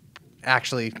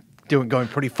actually going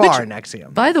pretty far in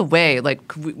NXIVM. By the way, like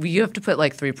you have to put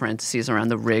like 3 parentheses around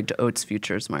the rigged oats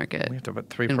futures market. We have to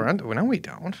put 3 parentheses. No, we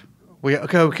don't.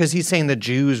 Because he's saying the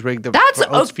Jews rigged the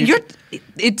oats futures.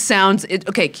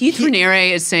 Keith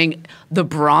Raniere is saying the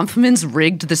Bronfmans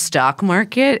rigged the stock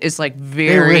market is like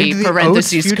very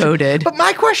parentheses coded. But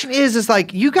my question is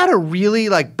like you got to really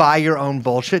like buy your own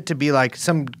bullshit to be like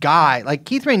some guy like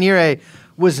Keith Raniere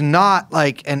was not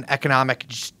like an economic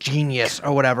genius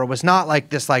or whatever. Was not like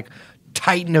this like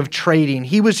titan of trading.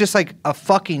 He was just like a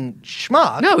fucking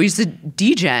schmuck. No, he's a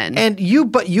degen.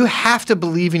 But you have to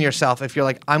believe in yourself if you're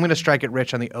like, I'm going to strike it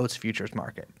rich on the oats futures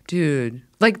market. Dude,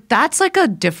 like that's like a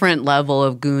different level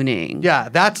of gooning. Yeah,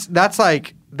 that's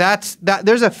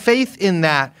there's a faith in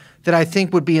that I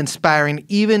think would be inspiring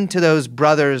even to those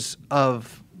brothers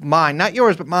of mine, not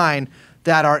yours, but mine,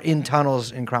 that are in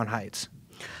tunnels in Crown Heights.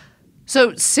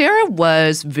 So Sara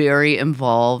was very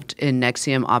involved in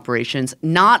NXIVM operations,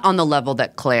 not on the level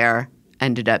that Claire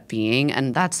ended up being,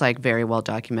 and that's like very well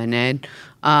documented.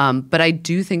 But I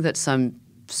do think that some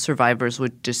survivors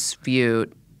would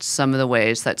dispute some of the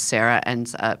ways that Sara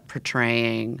ends up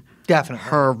portraying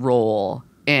her role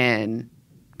in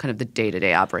kind of the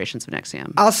day-to-day operations of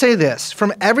NXIVM. I'll say this,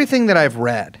 from everything that I've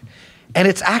read, and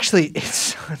it's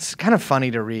kind of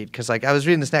funny to read because like I was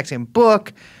reading this NXIVM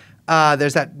book.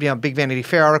 There's that big Vanity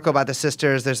Fair article about the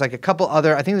sisters. There's like a couple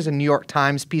other. I think there's a New York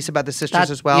Times piece about the sisters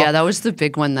as well. Yeah, that was the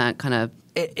big one that kind of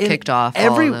kicked off.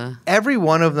 Every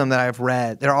one of them that I've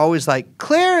read, they're always like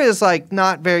Claire is like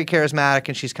not very charismatic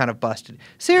and she's kind of busted.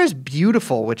 Sarah's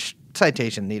beautiful, which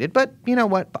citation needed, but you know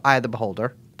what? Eye of the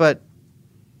beholder, but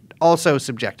also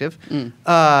subjective.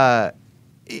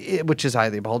 Which is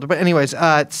highly beholder. But anyways,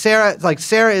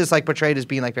 Sara is like portrayed as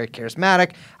being like very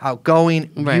charismatic, outgoing,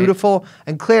 beautiful,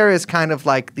 and Claire is kind of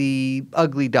like the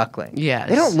ugly duckling. Yes.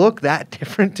 They don't look that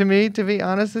different to me, to be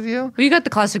honest with you. Well, you got the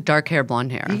classic dark hair,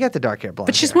 blonde hair. You got the dark hair, blonde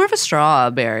But she's more of a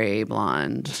strawberry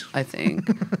blonde, I think.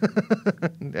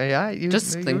 Yeah,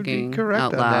 just thinking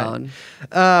out loud.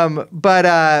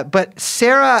 But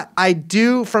Sara, I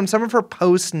do, from some of her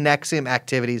post-NXIVM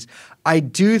activities, I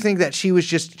do think that she's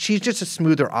just a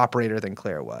smoother operator than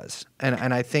Claire was.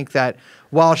 And I think that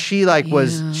while she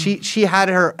she had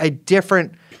a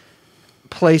different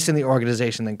place in the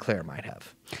organization than Claire might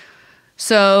have.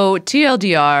 So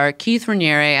TLDR, Keith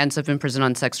Raniere ends up in prison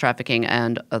on sex trafficking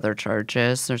and other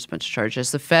charges. There's a bunch of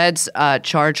charges. The feds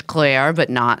charge Claire,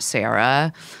 but not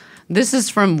Sara. This is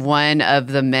from one of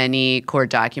the many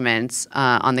court documents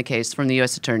on the case from the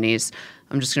U.S. attorneys.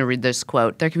 I'm just going to read this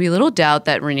quote. There can be little doubt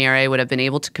that Raniere would have been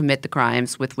able to commit the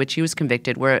crimes with which he was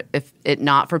convicted were if it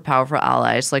not for powerful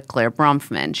allies like Claire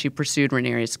Bronfman. She pursued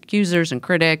Raniere's accusers and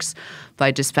critics, by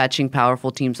dispatching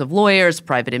powerful teams of lawyers,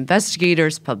 private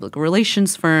investigators, public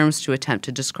relations firms to attempt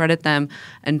to discredit them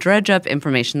and dredge up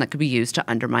information that could be used to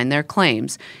undermine their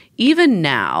claims. Even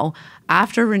now,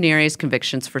 after Raniere's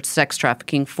convictions for sex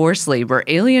trafficking, forced labor,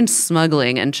 alien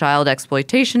smuggling, and child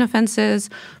exploitation offenses,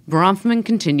 Bronfman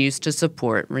continues to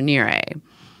support Raniere.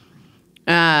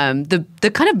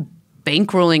 The kind of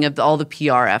bankrolling of all the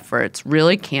PR efforts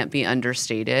really can't be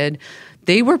understated.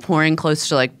 They were pouring close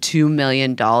to like $2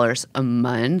 million a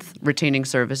month retaining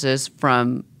services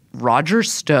from Roger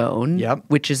Stone,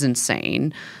 which is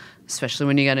insane, especially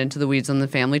when you get into the weeds on the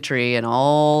family tree and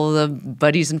all the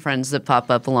buddies and friends that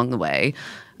pop up along the way.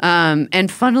 And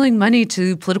funneling money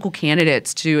to political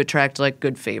candidates to attract like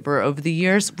good favor over the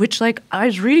years, which like I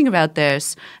was reading about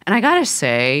this and I gotta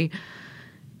say,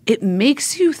 it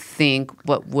makes you think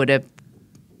what would have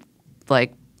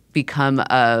like become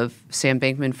of Sam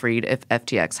Bankman-Fried if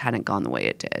FTX hadn't gone the way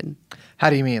it did. How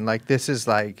do you mean? Like this is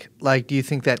like do you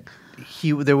think that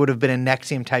there would have been a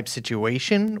NXIVM type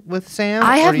situation with Sam?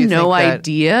 I have no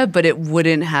idea, but it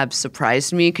wouldn't have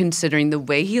surprised me considering the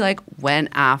way he like went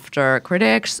after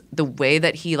critics, the way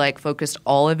that he like focused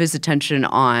all of his attention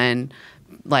on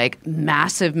like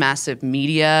massive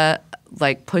media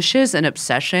like pushes and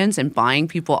obsessions and buying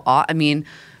people off. I mean,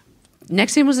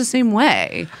 NXIVM was the same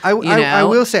way. I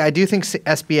will say I do think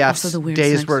SBF's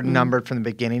days were thing. numbered from the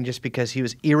beginning just because he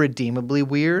was irredeemably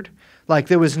weird. Like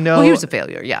there was no. Well, he was a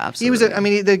failure. Yeah, absolutely.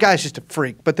 He was. The guy's just a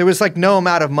freak. But there was like no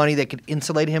amount of money that could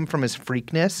insulate him from his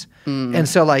freakness, and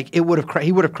so like he would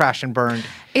have crashed and burned.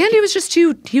 And he was just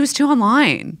too. He was too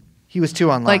online. He was too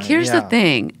online. Like here's the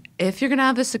thing: if you're gonna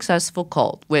have a successful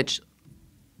cult, which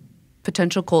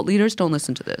potential cult leaders don't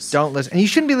listen to this. Don't listen. And you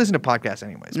shouldn't be listening to podcasts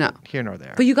anyways. No. Here nor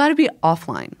there. But you got to be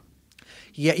offline.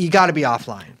 Yeah, you got to be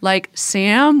offline. Like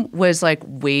Sam was like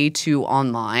way too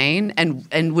online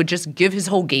and would just give his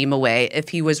whole game away if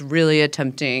he was really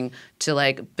attempting to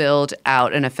like build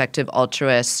out an effective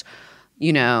altruist,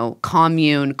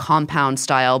 commune, compound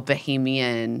style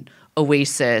Bahamian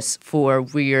oasis for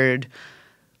weird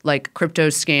like crypto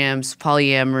scams,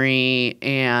 polyamory,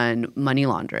 and money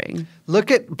laundering.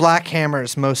 Look at Black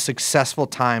Hammer's most successful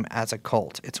time as a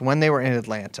cult. It's when they were in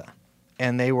Atlanta,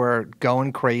 and they were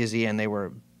going crazy, and they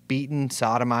were beating,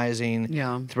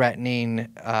 sodomizing, threatening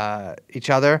each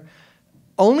other.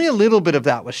 Only a little bit of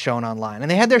that was shown online,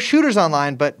 and they had their shooters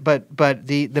online, but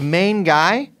the main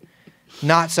guy,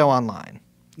 not so online.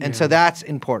 And so that's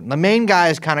important. The main guy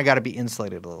has kind of got to be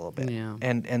insulated a little bit. Yeah.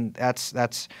 And that's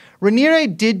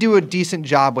Raniere did do a decent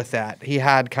job with that. He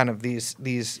had kind of these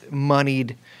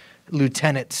moneyed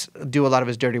lieutenants do a lot of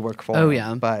his dirty work for him. Oh,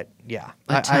 yeah. But yeah,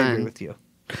 I agree with you.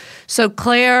 So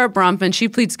Claire Bronfman, she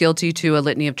pleads guilty to a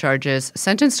litany of charges,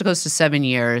 sentenced to close to 7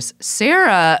 years.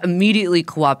 Sarah immediately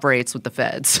cooperates with the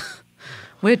feds,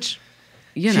 which...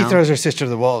 She throws her sister to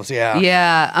the wolves, yeah.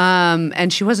 Yeah,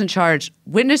 and she wasn't charged.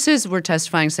 Witnesses were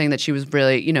testifying saying that she was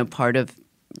really, part of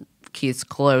Keith's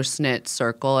close-knit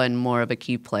circle and more of a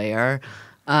key player,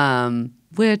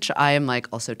 which I am, like,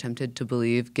 also tempted to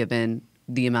believe given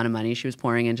the amount of money she was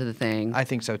pouring into the thing. I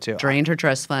think so, too. Drained her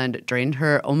trust fund, drained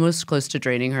her almost close to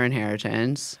draining her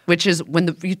inheritance, which is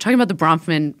when you're talking about the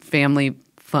Bronfman family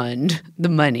fund, the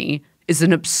money is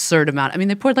an absurd amount. I mean,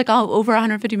 they poured like over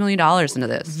 $150 million into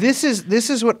this. This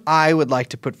is what I would like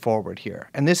to put forward here.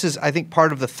 And this is, I think,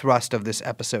 part of the thrust of this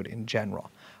episode in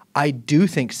general. I do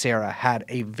think Sarah had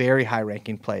a very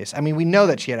high-ranking place. I mean, we know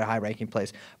that she had a high-ranking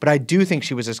place, but I do think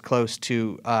she was as close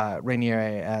to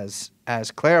Raniere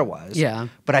as Claire was. Yeah.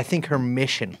 But I think her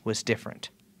mission was different.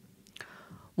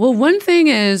 Well, one thing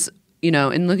is,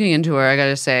 in looking into her, I got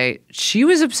to say, she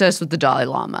was obsessed with the Dalai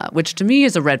Lama, which to me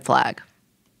is a red flag.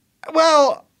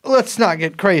 Well, let's not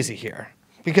get crazy here,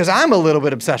 because I'm a little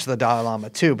bit obsessed with the Dalai Lama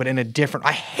too, but in a different.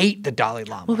 I hate the Dalai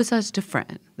Lama. Well, but that's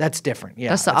different. That's different. Yeah,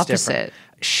 that's the opposite. Different.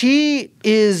 She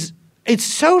is. It's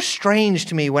so strange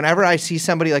to me whenever I see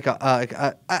somebody like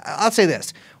I'll say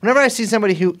this: whenever I see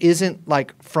somebody who isn't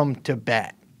like from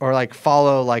Tibet or like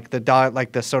follow like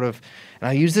the sort of, and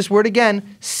I use this word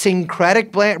again,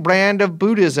 syncretic brand of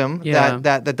Buddhism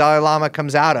that the Dalai Lama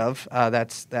comes out of,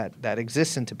 that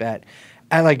exists in Tibet.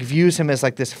 I like views him as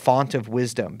like this font of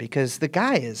wisdom because the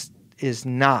guy is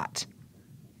not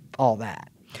all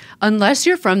that. Unless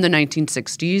you're from the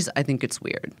 1960s, I think it's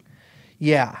weird.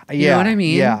 Yeah. You know what I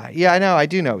mean? Yeah, I know. I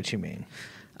do know what you mean.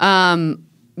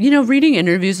 Reading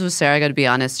interviews with Sarah, I got to be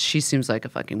honest, she seems like a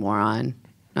fucking moron.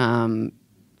 I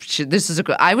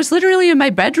was literally in my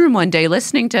bedroom one day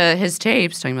listening to his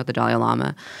tapes talking about the Dalai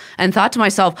Lama and thought to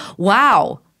myself,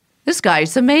 wow, this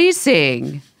guy's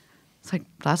amazing. It's like,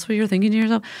 that's what you're thinking to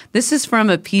yourself? This is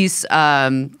from a piece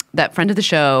that friend of the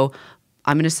show,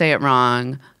 I'm going to say it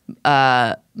wrong.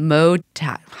 How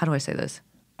do I say this?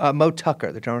 Mo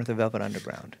Tucker, the drummer of the Velvet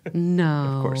Underground.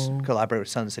 No. Of course, collaborated with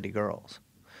Sun City Girls.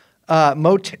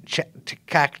 Mo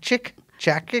Chakchik?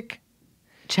 Chakik?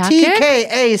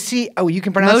 TKAC. Oh, you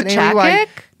can pronounce it any way.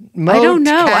 I don't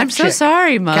know. I'm so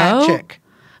sorry, Mo.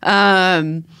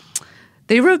 Chakchik.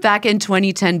 They wrote back in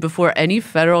 2010 before any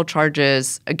federal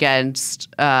charges against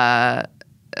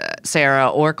Sarah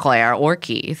or Claire or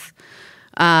Keith.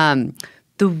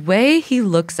 The way he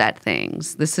looks at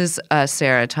things, this is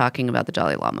Sarah talking about the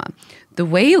Dalai Lama. The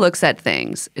way he looks at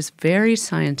things is very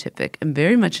scientific and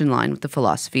very much in line with the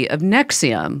philosophy of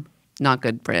NXIVM. Not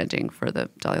good branding for the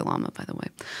Dalai Lama, by the way.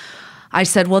 I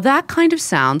said, well, that kind of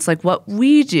sounds like what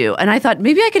we do. And I thought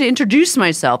maybe I could introduce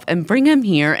myself and bring him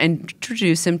here and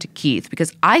introduce him to Keith,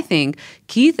 because I think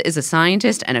Keith is a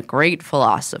scientist and a great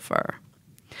philosopher.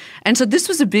 And so this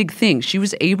was a big thing. She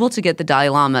was able to get the Dalai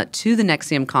Lama to the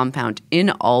NXIVM compound in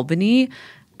Albany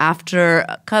after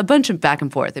a bunch of back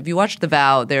and forth. If you watch The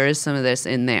Vow, there is some of this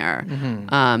in there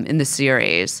in the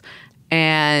series.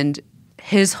 And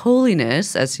His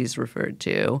Holiness, as he's referred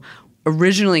to,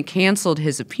 originally canceled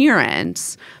his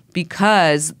appearance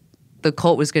because the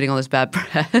cult was getting all this bad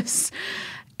press.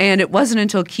 And it wasn't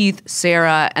until Keith,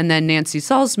 Sarah, and then Nancy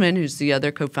Salzman, who's the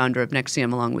other co-founder of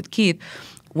NXIVM along with Keith,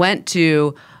 went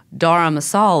to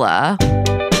Dharamsala,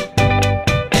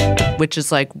 which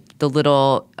is like the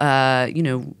little, I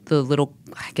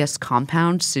guess,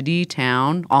 compound, city,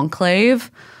 town, enclave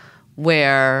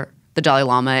where the Dalai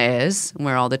Lama is,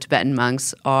 where all the Tibetan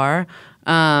monks are,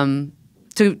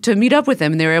 to meet up with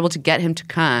him. And they were able to get him to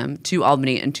come to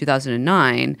Albany in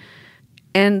 2009.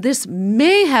 And this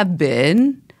may have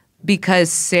been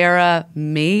because Sarah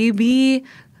maybe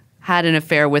had an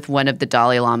affair with one of the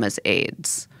Dalai Lama's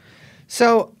aides.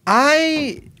 So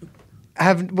this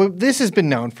has been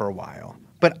known for a while,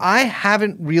 but I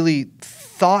haven't really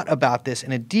thought about this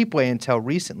in a deep way until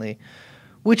recently,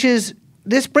 which is,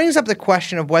 this brings up the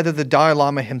question of whether the Dalai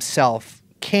Lama himself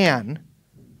can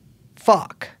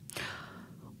fuck.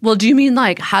 Well, do you mean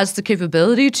like has the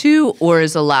capability to or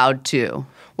is allowed to?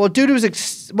 Well, due to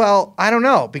his I don't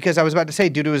know, because I was about to say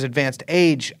due to his advanced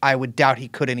age, I would doubt he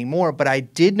could anymore. But I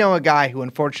did know a guy who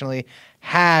unfortunately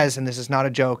has, and this is not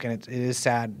a joke, and it is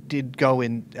sad, did go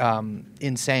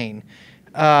insane.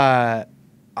 I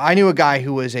knew a guy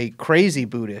who was a crazy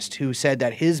Buddhist who said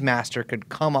that his master could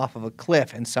come off of a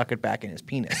cliff and suck it back in his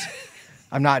penis.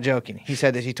 I'm not joking. He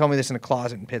said this. He told me this in a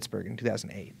closet in Pittsburgh in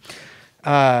 2008.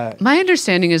 My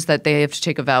understanding is that they have to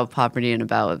take a vow of poverty and a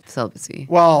vow of celibacy.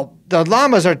 Well, the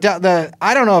lamas are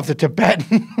I don't know if the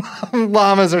Tibetan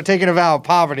lamas are taking a vow of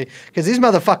poverty, because these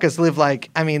motherfuckers live like,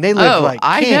 they live like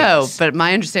kings. I know, but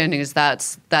my understanding is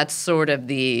that's sort of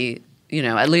the,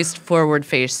 at least forward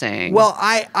facing. Well,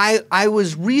 I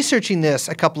was researching this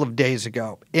a couple of days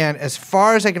ago, and as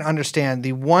far as I can understand,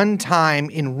 the one time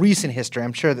in recent history,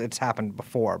 I'm sure that it's happened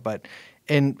before, but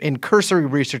in cursory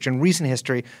research in recent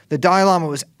history, the Dalai Lama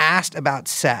was asked about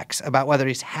sex, about whether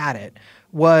he's had it,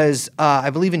 was, I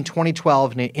believe in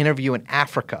 2012, in an interview in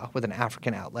Africa with an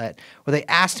African outlet, where they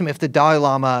asked him if the Dalai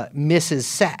Lama misses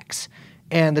sex.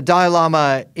 And the Dalai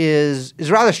Lama is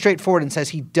rather straightforward and says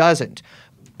he doesn't.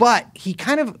 But he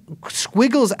kind of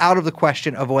squiggles out of the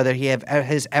question of whether he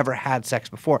has ever had sex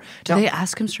before. Did they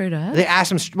ask him straight up? They asked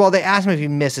him if he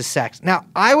misses sex. Now,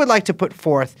 I would like to put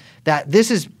forth that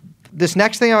this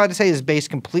next thing I'm about to say is based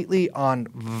completely on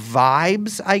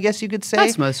vibes, I guess you could say.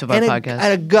 That's most of our podcast.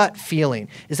 And a gut feeling.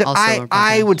 Is that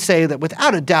I would say that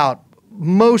without a doubt,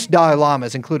 most Dalai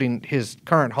Lamas, including His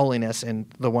Current Holiness and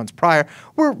the ones prior,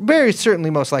 were very certainly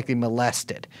most likely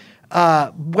molested.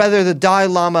 Whether the Dalai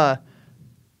Lama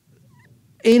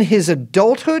in his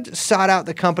adulthood sought out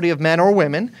the company of men or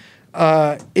women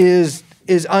is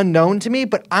unknown to me,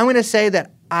 but I'm going to say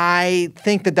that I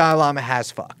think the Dalai Lama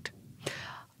has fucked.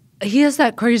 He has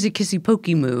that crazy kissy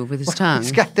pokey move with his tongue.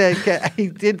 He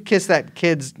did kiss that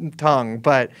kid's tongue,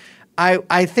 but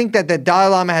I think that the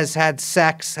Dalai Lama has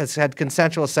had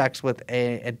consensual sex with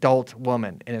an adult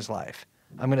woman in his life.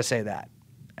 I'm going to say that.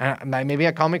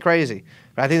 Maybe call me crazy,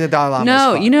 but I think the Dalai Lama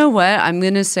No, is you know what? I'm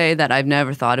going to say that I've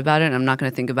never thought about it, and I'm not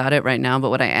going to think about it right now, but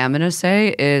what I am going to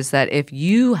say is that if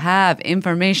you have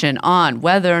information on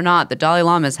whether or not the Dalai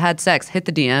Lama has had sex, hit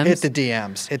the DMs. Hit the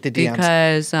DMs.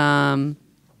 Because,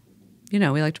 we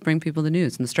like to bring people the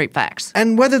news and the straight facts.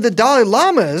 And whether the Dalai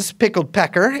Lama's pickled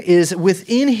pecker is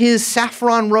within his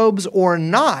saffron robes or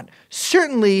not,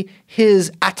 certainly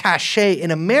his attaché in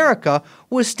America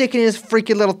was sticking his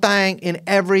freaky little thing in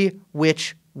every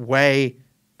which way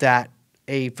that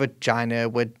a vagina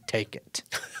would take it.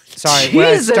 Sorry, when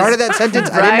I Jesus started that sentence,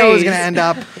 I didn't know it was going to Christ. end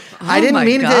up. I Oh didn't my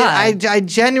mean God. to. I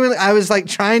genuinely, I was like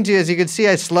trying to, as you could see,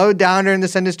 I slowed down during the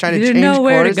sentence trying You to didn't change know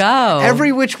where to course go.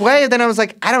 every which way. Then I was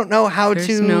like, I don't know how There's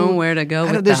to. nowhere to go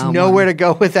with There's that nowhere one. to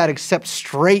go with that except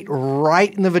straight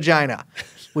right in the vagina,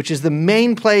 which is the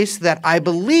main place that I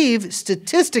believe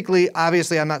statistically,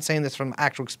 obviously I'm not saying this from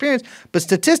actual experience, but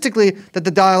statistically that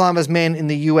the Dalai Lama's man in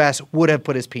the U.S. would have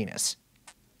put his penis.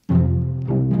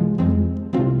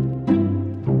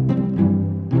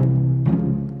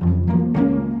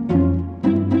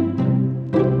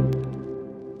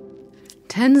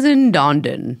 Tenzin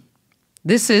Dondon.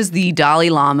 This is the Dalai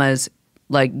Lama's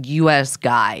like U.S.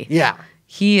 guy. Yeah.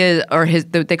 He is, or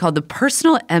they call the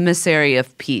personal emissary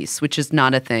of peace, which is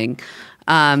not a thing.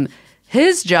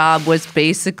 His job was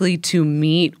basically to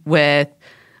meet with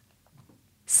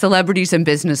celebrities and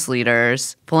business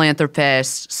leaders,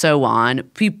 philanthropists, so on,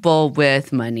 people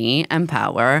with money and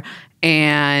power,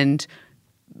 and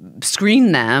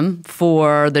screen them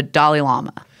for the Dalai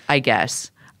Lama, I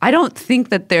guess. I don't think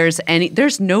that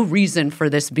there's no reason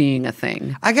for this being a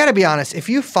thing. I gotta be honest, if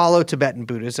you follow Tibetan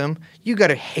Buddhism, you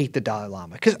gotta hate the Dalai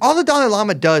Lama. Because all the Dalai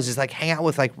Lama does is like hang out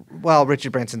with like, well,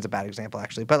 Richard Branson's a bad example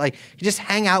actually, but like you just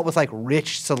hang out with like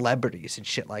rich celebrities and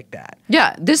shit like that.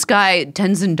 Yeah, this guy,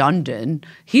 Tenzin Dondon,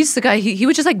 he's the guy, he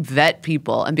would just like vet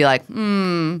people and be like,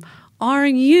 are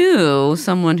you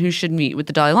someone who should meet with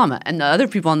the Dalai Lama? And the other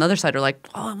people on the other side are like,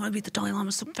 oh, I want to meet the Dalai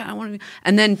Lama so bad. I want to.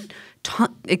 And then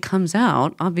it comes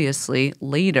out, obviously,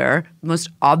 later, the most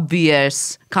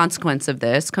obvious consequence of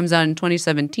this comes out in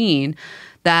 2017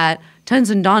 that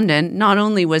Tenzin Dondon, not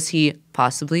only was he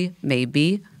possibly,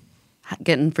 maybe,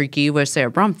 getting freaky with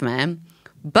Sara Bronfman,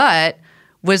 but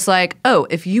was like, oh,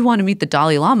 if you want to meet the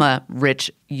Dalai Lama, rich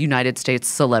United States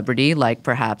celebrity like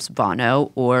perhaps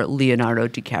Bono or Leonardo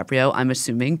DiCaprio, I'm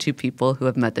assuming two people who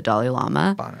have met the Dalai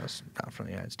Lama. Bono's not from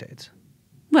the United States.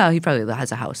 Well, he probably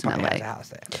has a house in Probably LA. has a house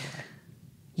there.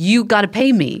 You got to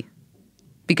pay me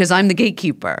because I'm the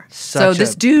gatekeeper. So Such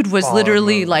this a dude was baller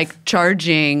literally move. like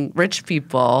charging rich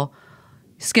people,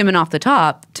 skimming off the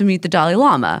top to meet the Dalai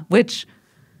Lama, which,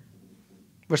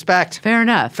 Respect. fair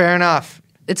enough. Fair enough.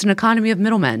 It's an economy of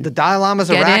middlemen. The Dalai Lama's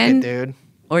a Get racket, in, dude.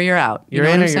 or you're out. You You're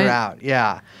know in what or I'm you're saying? out.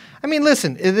 Yeah. I mean,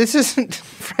 listen, this isn't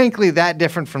frankly that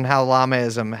different from how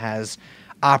Lamaism has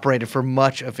operated for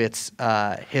much of its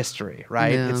history,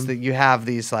 right? Yeah. It's that you have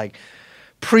these like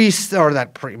priests or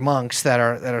monks that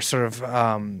are sort of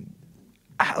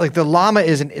like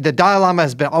the Dalai Lama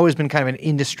has always been kind of an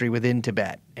industry within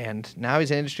Tibet, and now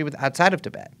he's an industry outside of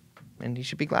Tibet, and he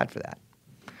should be glad for that.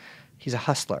 He's a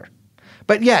hustler.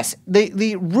 But yes,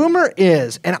 the rumor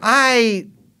is, and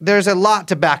there's a lot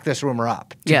to back this rumor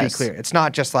up, to Yes. be clear. It's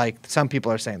not just like some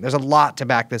people are saying. There's a lot to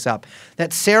back this up.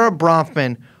 That Sara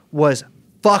Bronfman was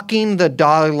fucking the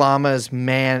Dalai Lama's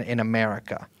man in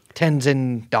America,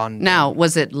 Tenzin Dondon. Now,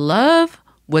 was it love?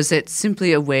 Was it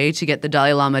simply a way to get the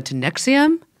Dalai Lama to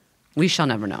NXIVM? We shall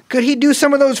never know. Could he do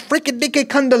some of those fricka-dicka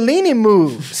Kundalini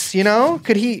moves, you know?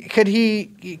 Could he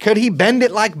bend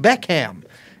it like Beckham?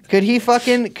 Could he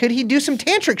do some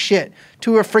tantric shit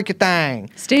to a freaking thing?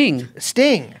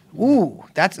 Sting. Ooh,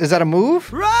 is that a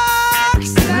move?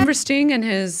 Remember Sting and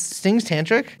his... Sting's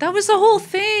tantric? That was the whole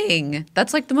thing.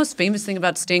 That's like the most famous thing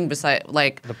about Sting beside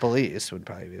like... The Police would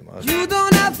probably be the most.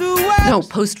 No,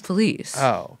 post-police.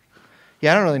 Oh.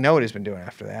 Yeah, I don't really know what he's been doing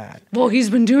after that. Well, he's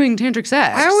been doing tantric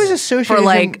sex. I always associated for him-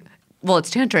 like... Well, it's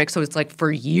tantric, so it's like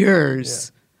for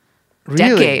years. Really?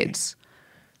 Decades.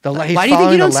 He's Why do you think following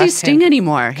you the don't see left Sting hand-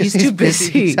 anymore? 'Cause He's too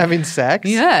busy. He's having sex?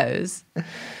 Yes.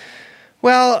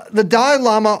 Well, the Dalai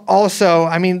Lama also,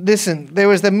 I mean, listen, there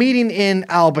was the meeting in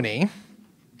Albany,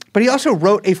 but he also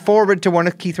wrote a foreword to one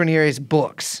of Keith Raniere's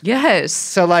books. Yes.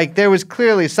 So, like, there was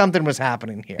clearly something was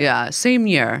happening here. Yeah, same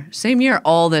year. Same year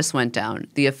all this went down.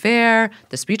 The affair,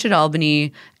 the speech at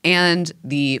Albany, and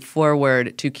the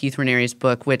foreword to Keith Raniere's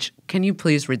book, which, can you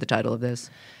please read the title of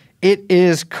this? It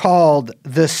is called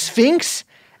The Sphinx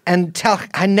and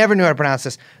I never knew how to pronounce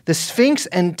this. The Sphinx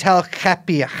and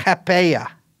Telchapia.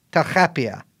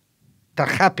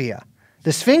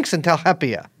 The Sphinx and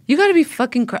Telchapia. You gotta be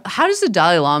fucking how does the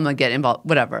Dalai Lama get involved?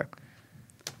 Whatever.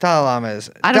 Dalai Lama is.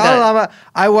 I don't Dalai get it. Lama.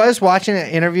 I was watching an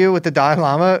interview with the Dalai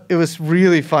Lama. It was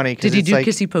really funny. Did he it's do like,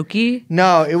 kissy pokey?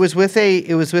 No, it was with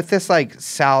this like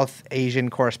South Asian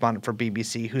correspondent for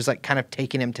BBC who's like kind of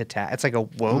taking him to task. It's like a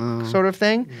woke sort of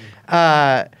thing.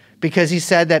 Because he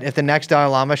said that if the next Dalai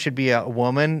Lama should be a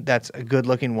woman, that's a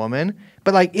good-looking woman.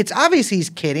 But like, it's obvious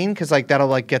he's kidding because like that'll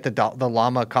like get the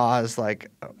Lama cause like,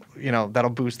 you know,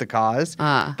 that'll boost the cause.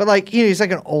 But like, you know, he's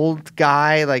like an old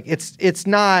guy. Like it's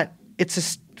not. It's a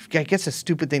I guess a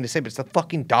stupid thing to say, but it's the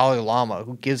fucking Dalai Lama.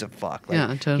 Who gives a fuck? Like,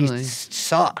 Yeah, totally. He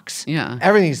sucks. Yeah.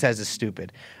 Everything he says is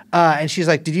stupid. And she's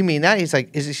like, did you mean that? He's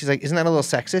like, she's like, isn't that a little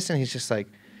sexist? And he's just like,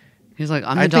 He's like,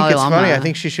 I'm I the think Dalai it's Lama. funny. I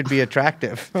think she should be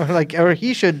attractive, or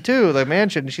he should too. The man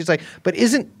should. And she's like, but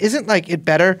isn't like it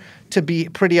better to be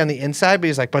pretty on the inside? But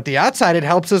he's like, but the outside it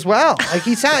helps as well. Like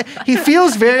he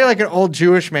feels very like an old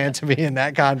Jewish man to me in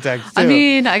that context too. I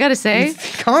mean, I gotta say,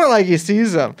 Kind of like he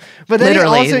sees them. But then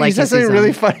Literally, he like he says sees something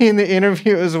really them. funny in the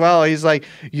interview as well. He's like,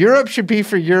 Europe should be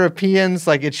for Europeans.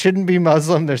 Like it shouldn't be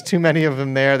Muslim. There's too many of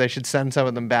them there. They should send some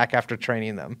of them back after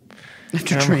training them.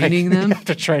 after And I'm training like, them,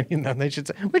 after training them, they should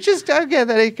say, which is,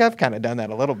 again, I've kind of done that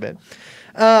a little bit.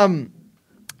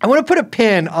 I want to put a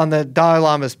pin on the Dalai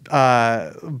Lama's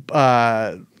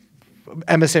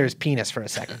emissary's penis for a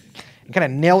second and kind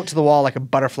of nail it to the wall like a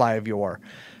butterfly of yore.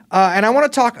 And I want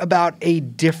to talk about a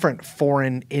different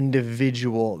foreign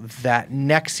individual that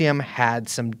NXIVM had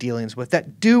some dealings with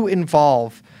that do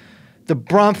involve the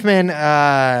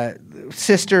Bronfman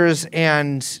sisters,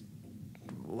 and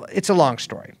it's a long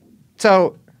story.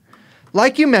 So,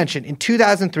 like you mentioned, in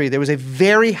 2003, there was a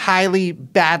very highly,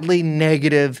 badly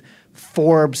negative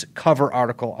Forbes cover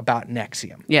article about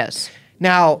NXIVM. yes,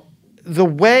 Now, the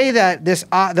way that this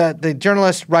the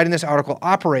journalist writing this article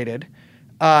operated,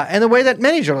 and the way that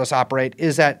many journalists operate,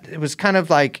 is that it was kind of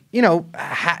like, the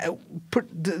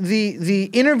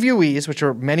interviewees, which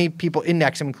are many people in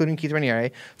NXIVM, including Keith Raniere,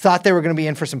 thought they were going to be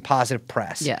in for some positive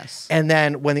press. Yes. And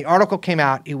then when the article came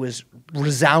out, it was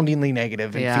resoundingly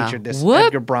negative and Yeah. featured this Whoop.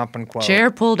 Edgar Bronfman quote.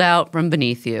 chair pulled out from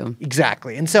beneath you.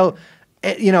 Exactly. And so,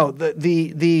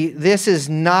 this is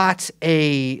not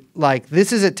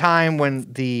this is a time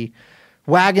when the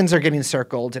wagons are getting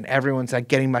circled and everyone's like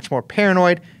getting much more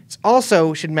paranoid. It's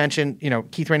also, should mention,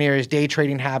 Keith Raniere's day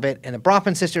trading habit, and the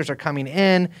Bronfman sisters are coming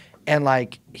in, and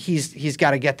like he's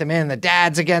got to get them in. The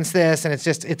dad's against this, and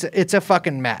it's a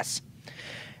fucking mess.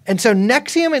 And so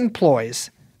NXIVM employs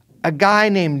a guy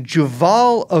named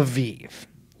Yuval Aviv,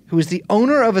 who is the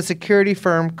owner of a security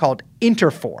firm called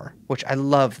Interfor, which I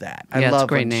love that. I Yeah, it's a love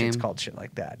great when shit's name. called shit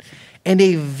like that. And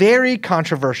a very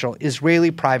controversial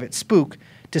Israeli private spook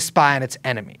to spy on its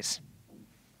enemies.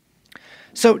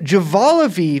 So Yuval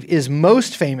Aviv is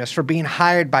most famous for being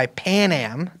hired by Pan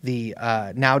Am, the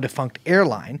now defunct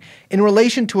airline, in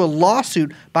relation to a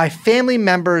lawsuit by family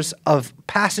members of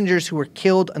passengers who were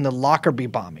killed in the Lockerbie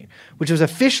bombing, which was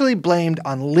officially blamed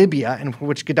on Libya and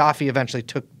which Gaddafi eventually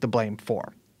took the blame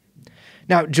for.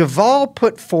 Now, Yuval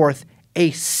put forth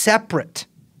a separate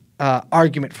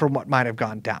argument for what might have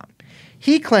gone down.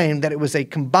 He claimed that it was a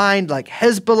combined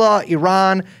Hezbollah,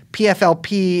 Iran,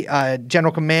 PFLP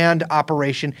General Command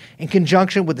operation in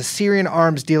conjunction with the Syrian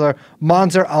arms dealer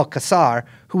Mansour al-Qassar,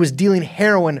 who was dealing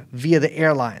heroin via the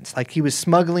airlines. Like he was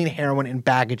smuggling heroin in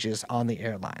baggages on the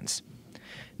airlines.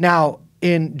 Now,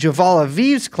 in Yuval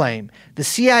Aviv's claim, the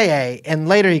CIA, and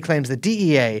later he claims the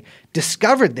DEA,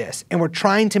 discovered this and were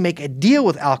trying to make a deal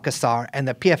with al-Qassar and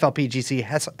the PFLP-GC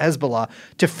Hezbollah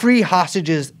to free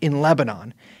hostages in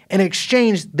Lebanon. In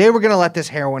exchange, they were going to let this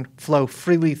heroin flow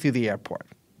freely through the airport.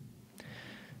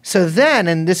 So then,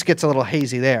 and this gets a little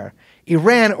hazy there,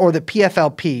 Iran, or the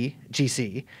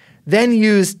PFLP-GC, then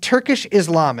used Turkish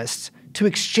Islamists to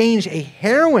exchange a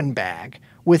heroin bag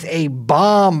with a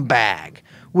bomb bag,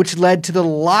 which led to the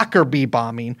Lockerbie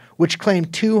bombing, which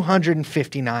claimed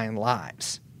 259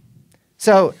 lives.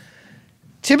 So,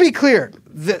 to be clear,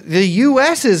 the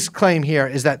U.S.'s claim here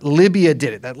is that Libya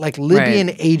did it, that Libyan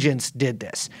agents did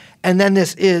this. And then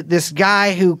this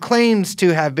guy who claims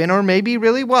to have been, or maybe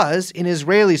really was, an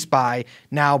Israeli spy,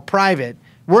 now private,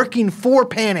 working for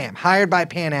Pan Am, hired by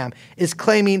Pan Am, is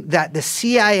claiming that the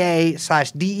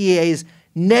CIA/DEA's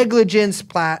negligence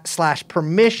 /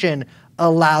 permission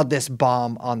allowed this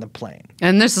bomb on the plane.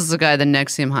 And this is the guy that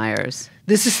NXIVM hires.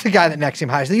 This is the guy that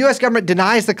NXIVM hires. The U.S. government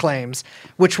denies the claims,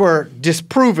 which were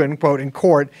disproven, quote, in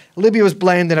court. Libya was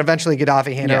blamed, and eventually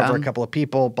Gaddafi handed over a couple of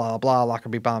people, blah, blah,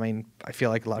 Lockerbie bombing. I feel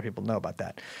like a lot of people know about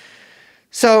that.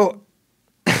 So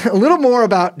a little more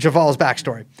about Yuval's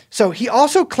backstory. So he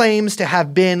also claims to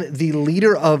have been the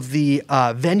leader of the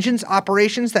vengeance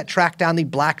operations that tracked down the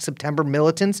Black September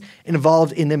militants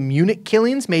involved in the Munich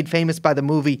killings, made famous by the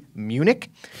movie Munich.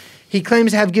 He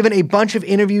claims to have given a bunch of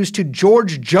interviews to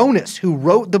George Jonas, who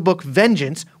wrote the book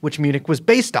Vengeance, which Munich was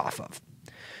based off of.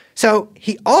 So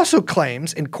he also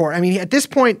claims in court. I mean, at this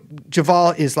point,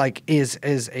 Yuval is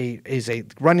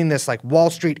running this Wall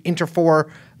Street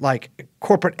Interfor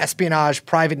corporate espionage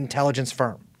private intelligence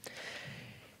firm.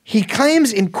 He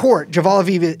claims in court, Javal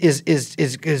Aviv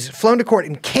is flown to court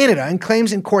in Canada and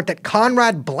claims in court that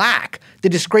Conrad Black, the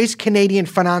disgraced Canadian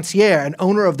financier and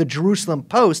owner of the Jerusalem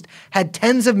Post, had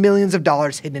tens of millions of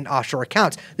dollars hidden in offshore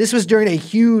accounts. This was during a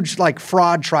huge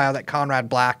fraud trial that Conrad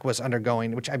Black was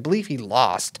undergoing, which I believe he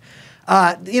lost.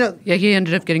 Yeah, he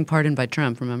ended up getting pardoned by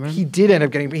Trump, remember? He did end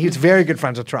up getting, he was very good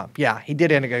friends with Trump. Yeah, he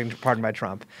did end up getting pardoned by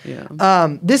Trump.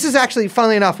 Yeah. This is actually,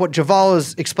 funnily enough, what Javal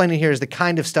is explaining here is the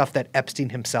kind of stuff that Epstein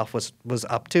himself was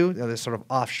up to, this sort of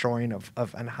offshoring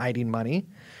of and hiding money.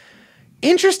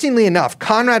 Interestingly enough,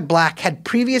 Conrad Black had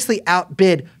previously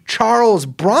outbid Charles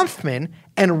Bronfman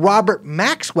and Robert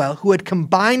Maxwell, who had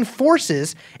combined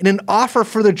forces in an offer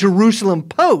for the Jerusalem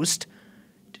Post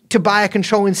to buy a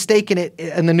controlling stake in it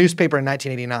in the newspaper in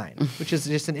 1989, which is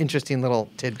just an interesting little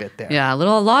tidbit there. Yeah, a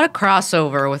lot of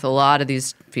crossover with a lot of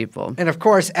these people. And of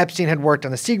course, Epstein had worked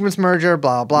on the Seagram's merger,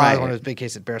 blah, blah, blah, Right. one of his big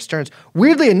cases at Bear Stearns.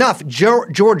 Weirdly enough,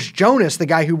 George Jonas, the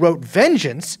guy who wrote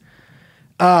Vengeance,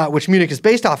 which Munich is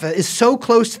based off of, is so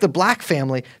close to the Black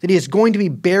family that he is going to be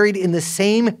buried in the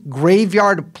same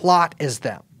graveyard plot as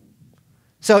them.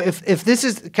 So if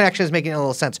this connection is making a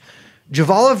little sense,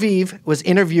 Javal Aviv was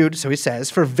interviewed, so he says,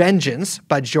 for Vengeance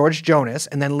by George Jonas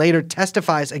and then later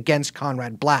testifies against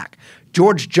Conrad Black.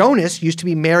 George Jonas used to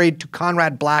be married to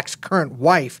Conrad Black's current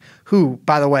wife, who,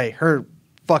 by the way, her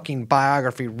fucking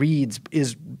biography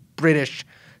is British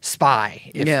spy,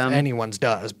 if anyone's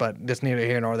does, but that's neither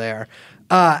here nor there.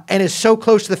 And is so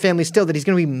close to the family still that he's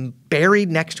going to be buried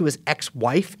next to his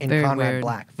ex-wife in Very Conrad weird.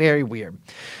 Black. Very weird.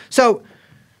 So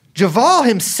Javal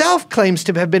himself claims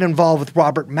to have been involved with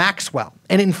Robert Maxwell.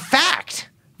 And in fact,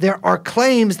 there are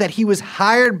claims that he was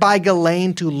hired by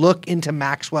Ghislaine to look into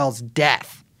Maxwell's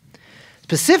death.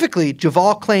 Specifically,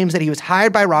 Javal claims that he was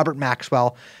hired by Robert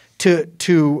Maxwell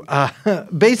to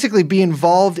basically be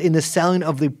involved in the selling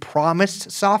of the Promised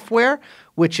software,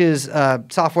 which is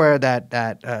software that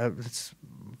it's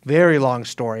a very long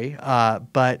story,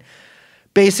 but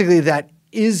basically that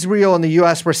Israel and the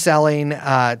U.S. were selling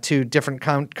to different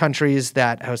countries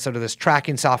that was sort of this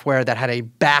tracking software that had a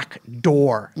back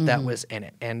door that was in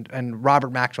it. And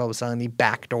Robert Maxwell was selling the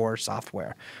backdoor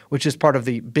software, which is part of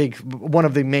one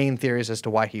of the main theories as to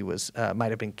why he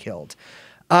might have been killed.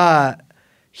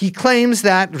 He claims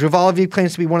that, Javal Aviv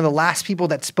claims to be one of the last people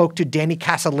that spoke to Danny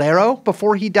Casolaro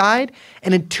before he died.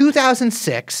 And in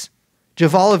 2006,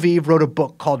 Javal Aviv wrote a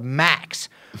book called Max,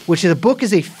 which is a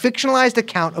fictionalized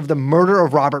account of the murder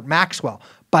of Robert Maxwell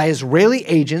by Israeli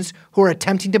agents who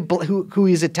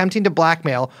he's attempting to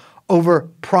blackmail over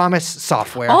Promise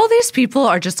software. All these people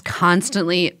are just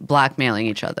constantly blackmailing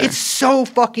each other. It's so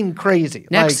fucking crazy.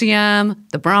 NXIVM,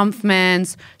 the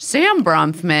Bronfmans, Sam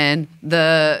Bronfman,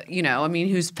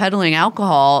 who's peddling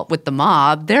alcohol with the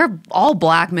mob, they're all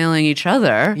blackmailing each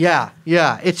other. Yeah.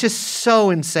 It's just so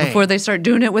insane. Before they start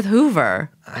doing it with Hoover.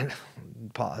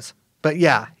 Pause. But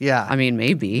yeah. I mean,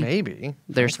 maybe.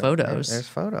 There's Okay. photos. There's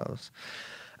photos.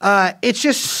 It's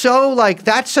just so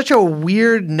that's such a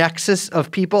weird nexus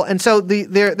of people. And so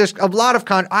there's a lot of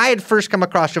I had first come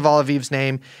across Javal Aviv's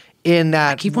name in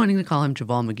that. I keep wanting to call him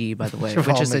Javal McGee, by the way,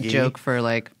 Javal which is a McGee. joke for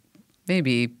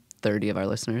maybe 30 of our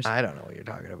listeners. I don't know what you're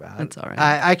talking about. That's all right.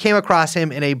 I came across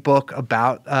him in a book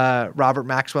about Robert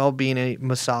Maxwell being a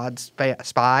Mossad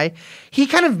spy. He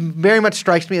kind of very much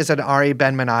strikes me as an Ari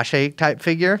Ben Menashe type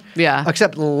figure. Yeah.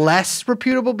 Except less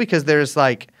reputable because there's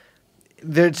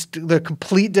the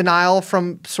complete denial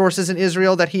from sources in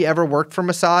Israel that he ever worked for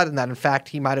Mossad and that, in fact,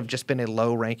 he might have just been a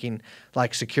low-ranking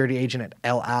security agent at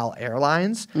El Al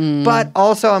Airlines. But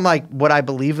also, I'm would I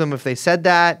believe them if they said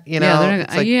that? You know?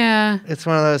 It's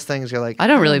one of those things you're I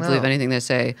don't really know. believe anything they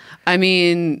say. I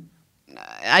mean,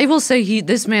 I will say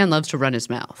this man loves to run his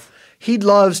mouth. He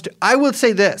loves to. I will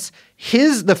say this: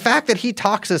 the fact that he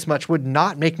talks this much would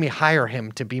not make me hire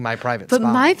him to be my private spy.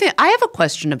 But I have a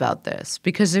question about this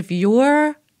because if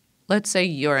let's say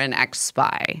you're an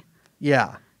ex-spy,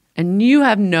 Yeah, and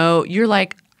you're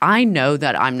like, I know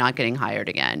that I'm not getting hired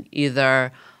again.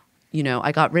 Either,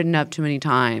 I got written up too many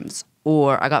times,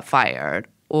 or I got fired,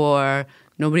 or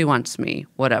nobody wants me,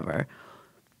 whatever.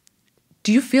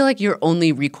 Do you feel like your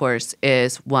only recourse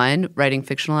is, one, writing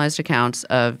fictionalized accounts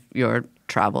of your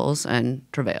travels and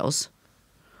travails,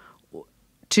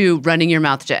 two, running your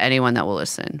mouth to anyone that will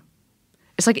listen?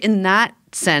 It's in that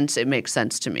sense, it makes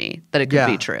sense to me that it could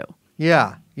be true.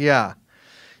 Yeah. I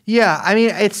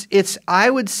mean, it's. I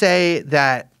would say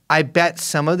that I bet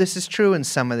some of this is true and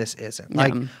some of this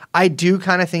isn't. I do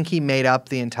kind of think he made up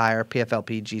the entire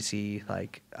PFLP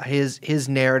GC. His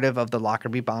narrative of the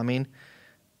Lockerbie bombing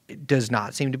does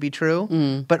not seem to be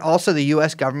true. But also the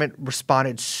U.S. government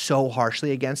responded so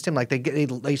harshly against him. Like they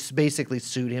basically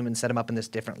sued him and set him up in this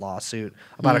different lawsuit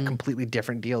about a completely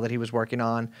different deal that he was working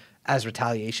on as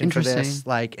retaliation for this. Interesting.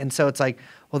 Like, and so it's like,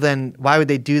 well, then why would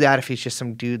they do that if he's just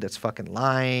some dude that's fucking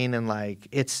lying? And like,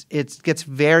 it gets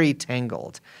very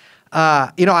tangled.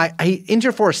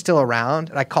 Interfor is still around,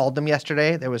 and I called them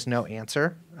yesterday. There was no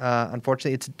answer.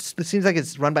 Unfortunately, it seems like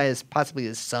it's run by possibly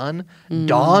his son,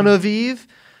 Dawn Aviv.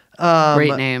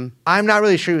 Great name. I'm not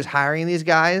really sure who's hiring these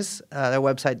guys. Their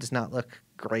website does not look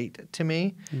great to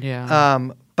me. Yeah.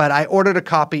 But I ordered a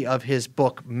copy of his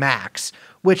book, Max,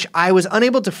 which I was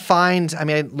unable to find. I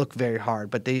mean, I didn't look very hard,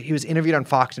 but he was interviewed on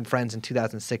Fox and Friends in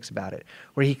 2006 about it,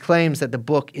 where he claims that the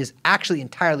book is actually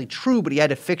entirely true, but he had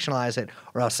to fictionalize it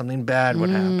or else something bad would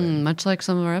happen. Much like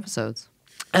some of our episodes.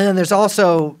 And then there's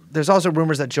also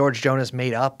rumors that George Jonas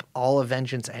made up all of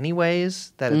Vengeance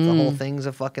anyways, that the whole thing's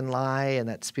a fucking lie, and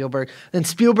that Spielberg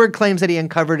claims that he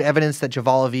uncovered evidence that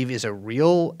Javal Aviv is a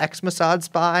real ex-Mossad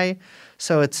spy.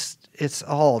 So it's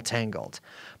all tangled.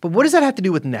 But what does that have to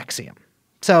do with NXIVM?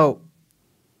 So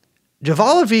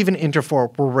Javal Aviv and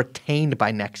Interfor were retained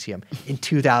by NXIVM in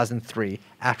 2003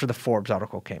 after the Forbes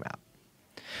article came out.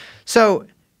 So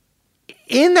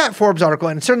in that Forbes article,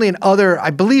 and certainly in other, I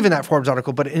believe in that Forbes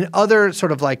article, but in other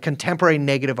sort of like contemporary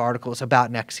negative articles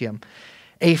about NXIVM,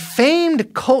 a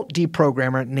famed cult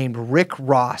deprogrammer named Rick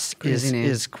Ross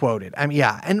is quoted. I mean,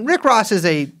 yeah, and Rick Ross is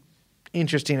a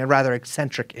interesting and rather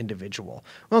eccentric individual.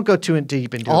 We won't go too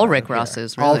deep into All it Rick here.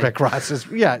 Rosses, All really. Rick Rosses.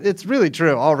 Yeah, it's really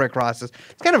true. All Rick Rosses.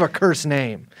 It's kind of a cursed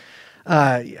name.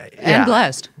 And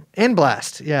blessed. And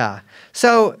blessed, yeah.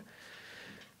 So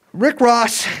Rick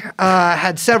Ross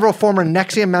had several former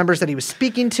NXIVM members that he was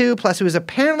speaking to, plus he was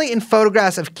apparently in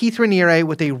photographs of Keith Raniere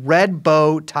with a red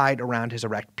bow tied around his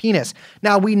erect penis.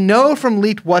 Now, we know from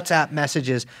leaked WhatsApp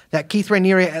messages that Keith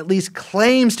Raniere at least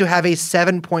claims to have a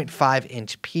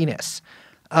 7.5-inch penis.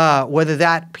 Whether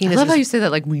that penis I love is... how you say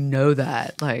that like we know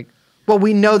that. Like, Well,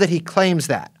 we know that he claims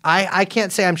that. I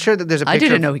can't say. I'm sure that there's a picture I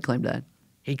didn't of- know he claimed that.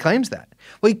 He claims that.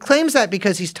 Well, he claims that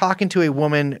because he's talking to a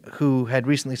woman who had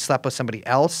recently slept with somebody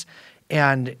else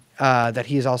and that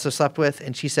he has also slept with.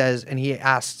 And she says, and he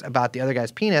asks about the other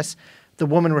guy's penis. The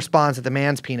woman responds that the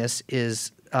man's penis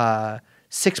is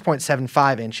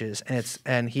 6.75 inches.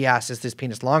 And he asks, is this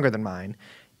penis longer than mine?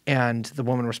 And the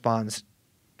woman responds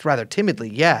rather timidly,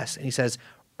 yes. And he says,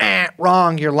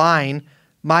 wrong, you're lying.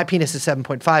 My penis is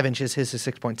 7.5 inches. His is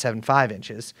 6.75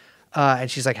 inches.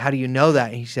 And she's like, how do you know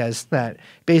that? And he says that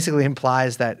basically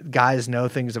implies that guys know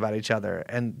things about each other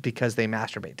and because they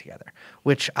masturbate together,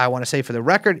 which I want to say for the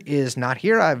record is not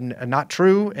here. Not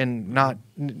true and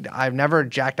I've never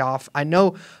jacked off. I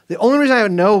know the only reason I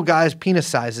know guys' penis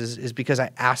sizes is because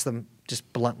I ask them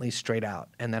just bluntly straight out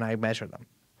and then I measure them.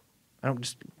 I don't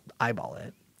just eyeball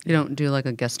it. You don't do like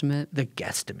a guesstimate? The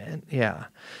guesstimate, yeah.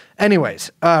 Anyways,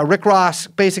 Rick Ross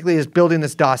basically is building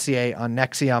this dossier on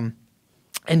NXIVM.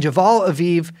 And Javal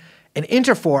Aviv and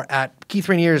Interfor, at Keith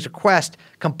Raniere's request,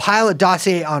 compile a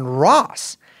dossier on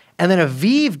Ross. And then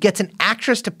Aviv gets an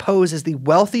actress to pose as the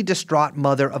wealthy, distraught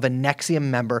mother of a NXIVM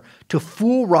member to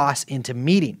fool Ross into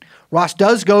meeting. Ross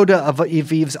does go to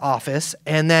Aviv's office,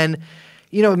 and then,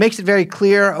 it makes it very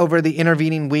clear over the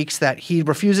intervening weeks that he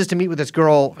refuses to meet with this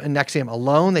girl in NXIVM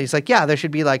alone. That he's like, yeah, there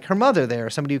should be like her mother there,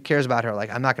 somebody who cares about her. Like,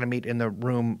 I'm not going to meet in the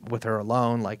room with her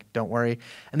alone. Like, don't worry.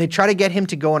 And they try to get him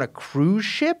to go on a cruise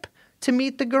ship to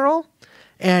meet the girl.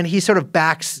 And he sort of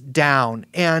backs down.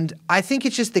 And I think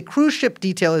it's just the cruise ship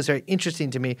detail is very interesting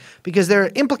to me because there are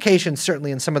implications certainly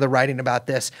in some of the writing about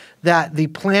this that the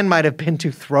plan might have been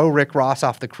to throw Rick Ross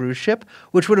off the cruise ship,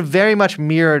 which would have very much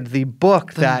mirrored the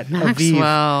book that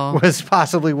Aviv was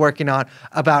possibly working on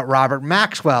about Robert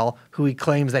Maxwell, who he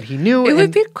claims that he knew. It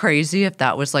would be crazy if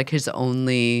that was like his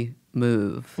only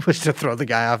move. Was to throw the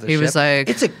guy off the ship. He was like...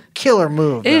 It's a killer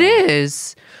move. It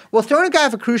is. Well, throwing a guy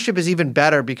off a cruise ship is even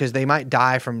better because they might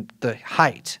die from the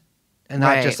height. And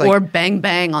not just like... Or bang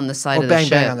bang on the side of the ship. Or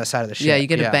bang bang on the side of the ship. Yeah, you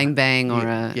get a bang bang or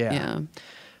a... Yeah.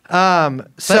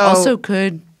 But also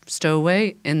could stow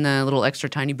away in the little extra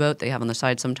tiny boat they have on the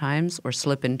side sometimes or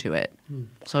slip into it.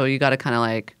 So you got to kind of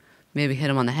like maybe hit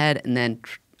him on the head and then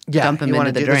dump him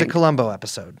into the drink. There's a Columbo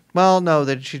episode. Well, no,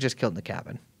 she just killed in the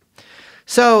cabin.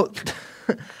 So...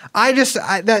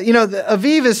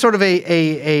 Aviv is sort of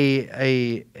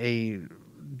a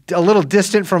little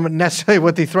distant from necessarily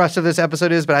what the thrust of this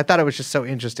episode is, but I thought it was just so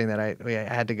interesting that I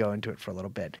had to go into it for a little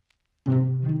bit.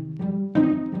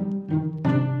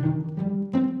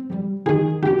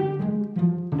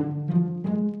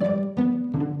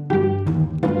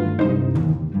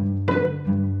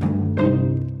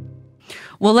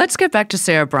 Well, let's get back to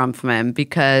Sara Bronfman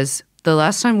because the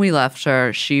last time we left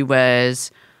her, she was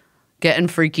getting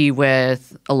freaky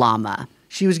with a llama.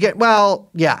 She was getting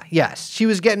She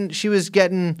was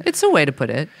getting It's a way to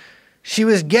put it. She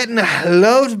was getting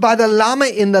loved by the llama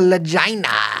in the vagina.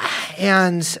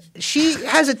 And she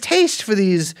has a taste for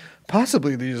these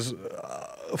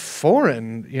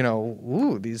foreign,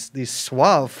 these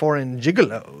suave foreign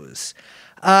gigolos.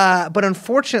 But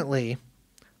unfortunately,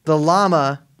 the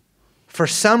llama, for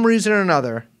some reason or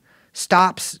another,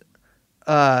 stops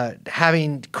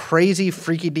having crazy,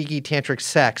 freaky-deaky tantric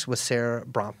sex with Sara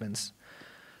Bronfman's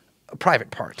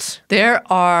private parts. There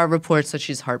are reports that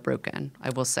she's heartbroken, I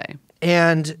will say.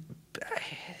 And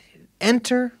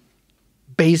enter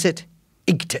Bayezid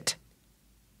Igtit.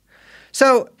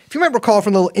 So, if you might recall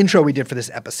from the little intro we did for this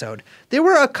episode, there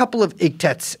were a couple of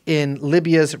Igtets in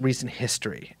Libya's recent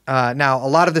history. Now, a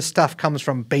lot of this stuff comes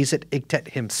from Bayezid Igtit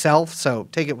himself, so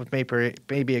take it with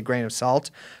maybe a grain of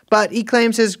salt. But he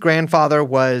claims his grandfather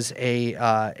was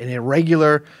an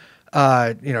irregular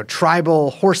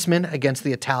tribal horseman against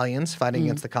the Italians fighting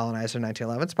against the colonizer in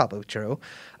 1911. It's probably true.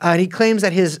 And he claims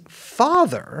that his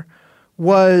father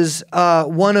was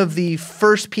one of the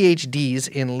first PhDs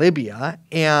in Libya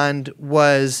and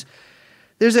was –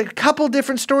 there's a couple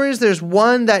different stories. There's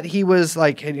one that he was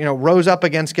rose up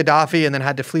against Gaddafi and then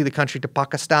had to flee the country to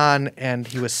Pakistan, and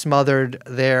he was smothered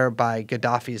there by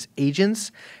Gaddafi's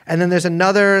agents. And then there's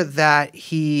another that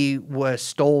he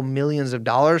stole millions of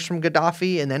dollars from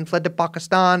Gaddafi and then fled to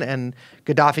Pakistan, and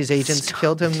Gaddafi's agents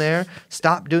killed him there.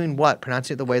 Stop doing what?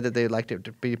 Pronouncing it the way that they liked it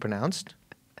to be pronounced?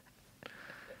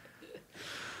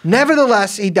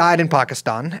 Nevertheless, he died in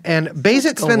Pakistan, and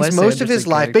Bayezid spends most of his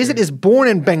life. Bayezid is born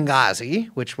in Benghazi,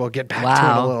 which we'll get back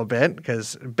to in a little bit,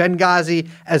 because Benghazi,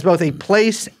 as both a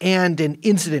place and an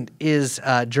incident, is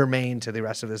germane to the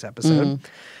rest of this episode.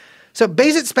 So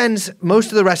Bayezid spends most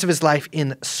of the rest of his life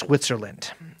in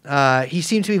Switzerland. He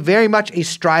seems to be very much a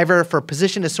striver for a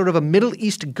position as sort of a Middle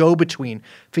East go-between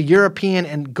for European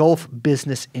and Gulf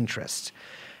business interests.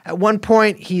 At one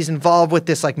point, he's involved with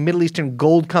this Middle Eastern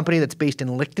gold company that's based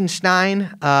in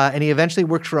Liechtenstein, and he eventually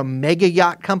works for a mega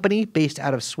yacht company based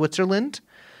out of Switzerland.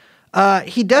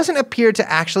 He doesn't appear to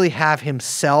actually have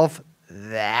himself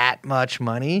that much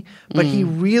money, but he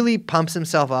really pumps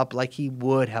himself up like he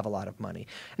would have a lot of money.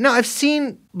 Now, I've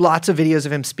seen lots of videos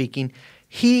of him speaking.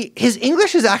 His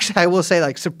English is actually, I will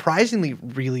say, surprisingly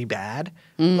really bad.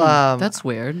 That's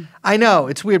weird. I know.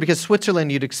 It's weird because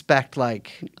Switzerland, you'd expect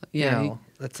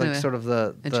that's sort of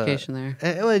the education there.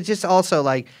 It's just also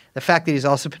the fact that he's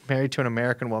also been married to an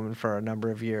American woman for a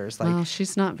number of years. Well,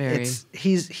 she's not very.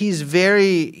 He's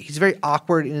very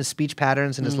awkward in his speech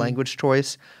patterns and his language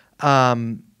choice.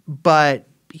 But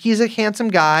he's a handsome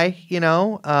guy,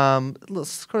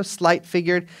 sort of slight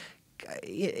figured,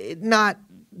 not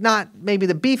maybe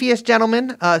the beefiest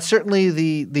gentleman. Certainly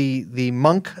the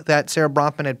monk that Sara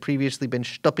Bronfman had previously been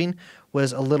stupping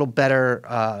was a little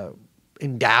better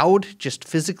endowed, just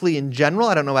physically in general.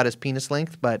 I don't know about his penis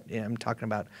length, but I'm talking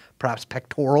about perhaps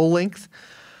pectoral length.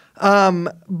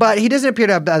 But he doesn't appear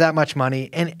to have that much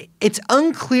money, and it's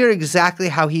unclear exactly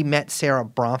how he met Sara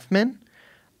Bronfman.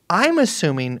 I'm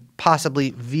assuming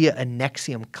possibly via a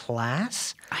NXIVM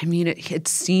class. I mean, it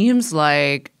seems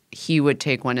like he would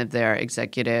take one of their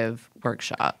executive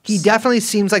workshops. He definitely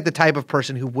seems like the type of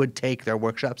person who would take their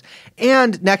workshops.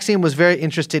 And NXIVM was very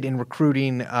interested in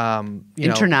recruiting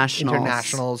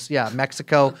internationals. Yeah,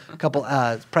 Mexico. A couple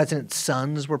president's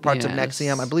sons were parts of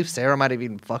NXIVM. I believe Sarah might have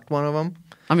even fucked one of them.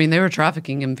 I mean, they were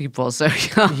trafficking in people, so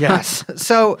yeah. Yes.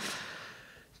 So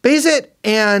Bayezid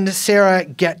and Sarah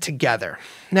get together.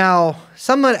 Now,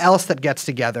 someone else that gets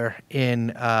together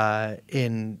in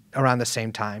around the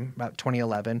same time, about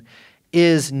 2011,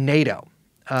 is NATO.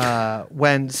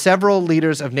 When several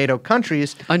leaders of NATO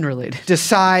countries unrelated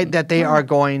decide that they are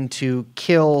going to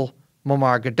kill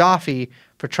Muammar Gaddafi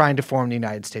for trying to form the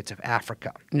United States of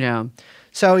Africa. Yeah.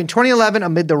 So in 2011,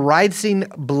 amid the rising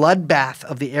bloodbath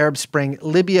of the Arab Spring,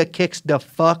 Libya kicks the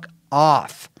fuck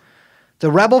off. The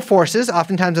rebel forces,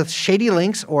 oftentimes with shady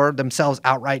links or themselves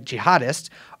outright jihadists,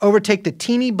 overtake the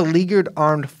teeny, beleaguered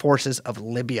armed forces of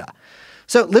Libya.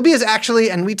 So Libya is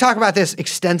actually, and we talk about this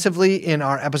extensively in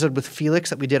our episode with Felix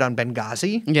that we did on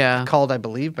Benghazi. Yeah. Called, I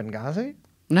believe, Benghazi?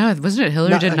 No, wasn't it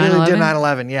Hillary did 9/11? Hillary did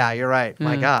 9/11. Yeah, you're right.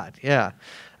 My God. Yeah.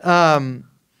 But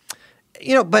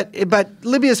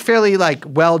Libya is fairly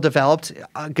well developed.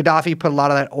 Gaddafi put a lot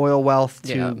of that oil wealth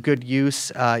to good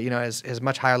use. Has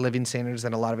much higher living standards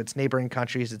than a lot of its neighboring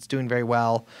countries. It's doing very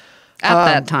well at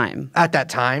that time.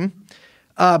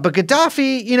 But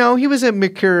Gaddafi, he was a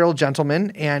mercurial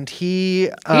gentleman, and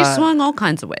he swung all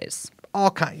kinds of ways.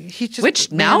 all kinds. He's just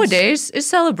Which nowadays is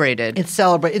celebrated. It's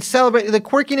celebrated. The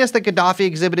quirkiness that Gaddafi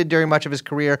exhibited during much of his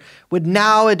career would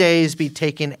nowadays be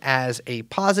taken as a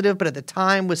positive, but at the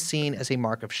time was seen as a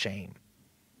mark of shame.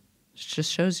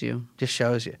 Just shows you. Just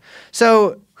shows you.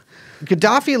 So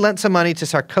Gaddafi lent some money to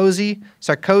Sarkozy.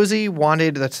 Sarkozy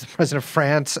wanted, that's the president of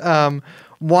France,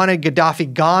 wanted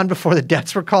Gaddafi gone before the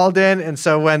debts were called in. And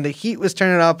so when the heat was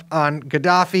turning up on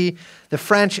Gaddafi, the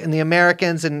French and the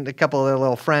Americans and a couple of their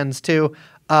little friends too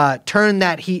turned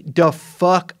that heat the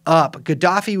fuck up.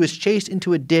 Gaddafi was chased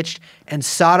into a ditch and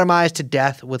sodomized to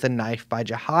death with a knife by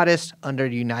jihadists under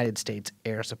United States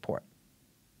air support.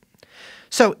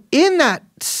 So in that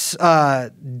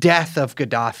death of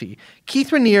Gaddafi, Keith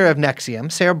Raniere of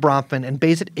NXIVM, Sara Bronfman, and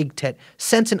Bayezid Igtet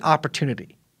sense an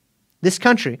opportunity. This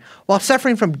country, while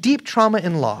suffering from deep trauma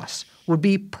and loss, would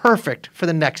be perfect for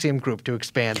the NXIVM group to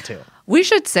expand to. We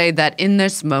should say that in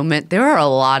this moment, there are a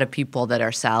lot of people that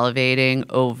are salivating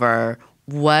over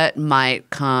what might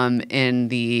come in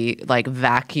the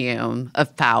vacuum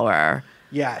of power.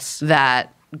 Yes.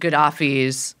 That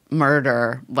Gaddafi's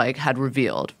murder had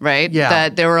revealed, right? Yeah.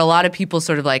 That there were a lot of people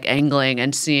sort of angling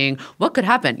and seeing what could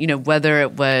happen, whether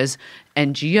it was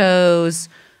NGOs,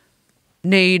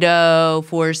 NATO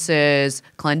forces,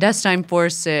 clandestine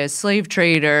forces, slave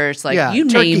traders, you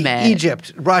Turkey, name it.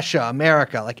 Egypt, Russia,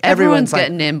 America, Everyone's everyone's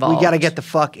getting involved. We got to get the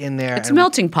fuck in there. It's a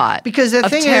melting pot because the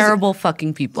of thing terrible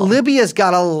fucking people. Libya's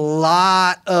got a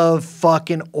lot of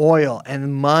fucking oil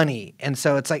and money. And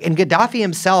so it's and Gaddafi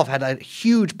himself had a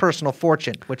huge personal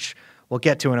fortune, which we'll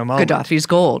get to in a moment. Gaddafi's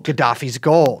gold. Gaddafi's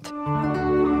gold.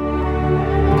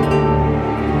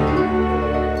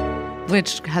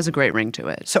 Which has a great ring to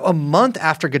it. So a month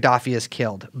after Gaddafi is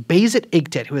killed, Bayezid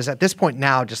Igtet, who is at this point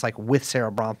now just with Sara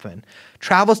Bronfman,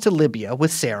 travels to Libya with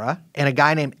Sara and a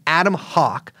guy named Adam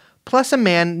Hawke, plus a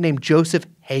man named Joseph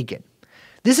Hagan.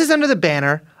 This is under the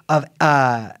banner of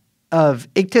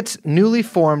Igtet's newly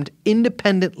formed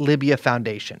Independent Libya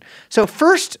Foundation. So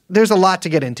first, there's a lot to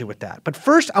get into with that. But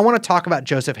first, I want to talk about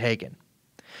Joseph Hagan.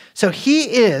 So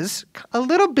he is a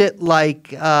little bit like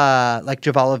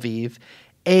Javal Aviv,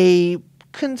 a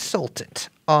consultant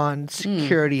on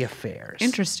security affairs.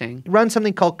 Interesting. He runs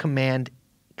something called Command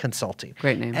Consulting.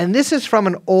 Great name. And this is from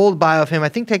an old bio of him, I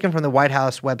think taken from the White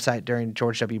House website during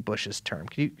George W. Bush's term.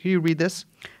 Can you read this?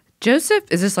 Joseph,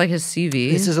 is this his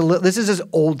CV? This is his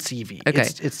old CV. Okay.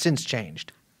 It's since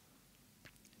changed.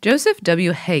 Joseph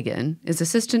W. Hagan is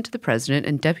Assistant to the President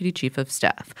and Deputy Chief of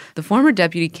Staff. The former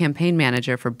Deputy Campaign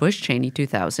Manager for Bush-Cheney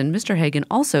 2000, Mr. Hagan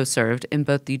also served in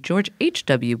both the George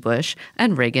H.W. Bush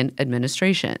and Reagan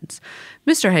administrations.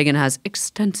 Mr. Hagan has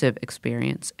extensive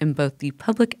experience in both the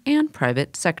public and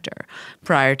private sector.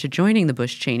 Prior to joining the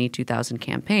Bush-Cheney 2000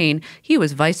 campaign, he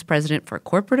was Vice President for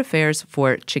Corporate Affairs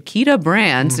for Chiquita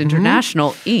Brands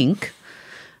International, Inc.,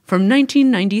 From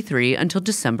 1993 until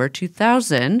December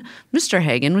 2000, Mr.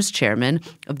 Hagan was chairman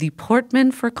of the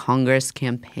Portman for Congress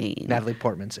campaign. Natalie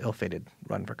Portman's ill-fated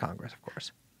run for Congress, of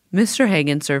course. Mr.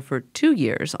 Hagan served for 2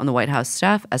 years on the White House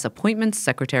staff as appointments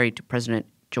secretary to President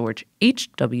George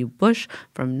H.W. Bush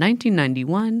from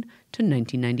 1991 to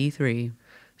 1993.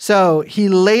 So he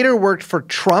later worked for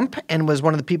Trump and was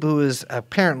one of the people who was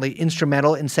apparently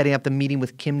instrumental in setting up the meeting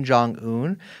with Kim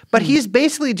Jong-un. But he's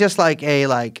basically just he's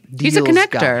a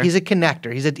connector. Guy. He's a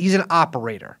connector. He's an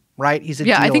operator, right? He's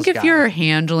a I think deals if guy. you're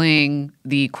handling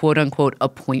the quote-unquote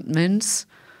appointments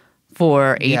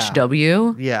for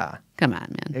HW, Yeah. come on,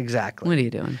 man. Exactly. What are you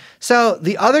doing? So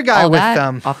the other guy All with that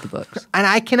them, off the books. and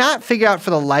I cannot figure out for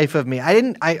the life of me.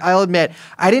 I'll admit,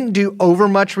 I didn't do over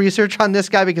much research on this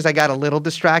guy because I got a little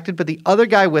distracted. But the other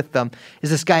guy with them is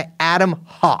this guy Adam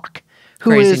Hawke,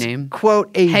 who Crazy is name. quote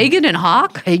a Hagan and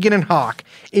Hawke? Hagan and Hawke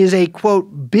is a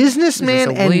quote businessman Is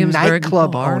this a and Williamsburg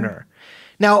nightclub bar? owner.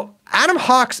 Now, Adam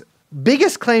Hawke's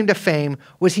biggest claim to fame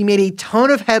was he made a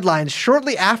ton of headlines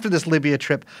shortly after this Libya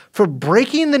trip for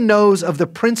breaking the nose of the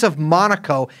Prince of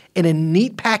Monaco in a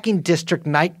meatpacking district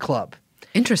nightclub.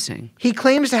 Interesting. He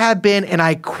claims to have been, and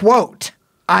I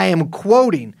am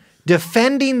quoting,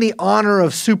 defending the honor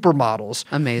of supermodels.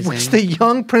 Amazing. Which the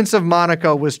young Prince of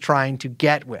Monaco was trying to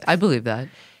get with. I believe that.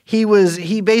 He was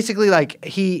chilling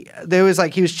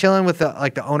with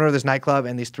the owner of this nightclub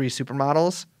and these 3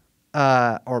 supermodels.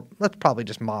 Or let's probably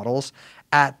just models.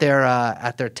 at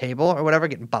their table or whatever,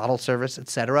 getting bottle service,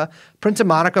 etc. Prince of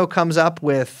Monaco comes up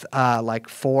with like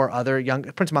 4 other young.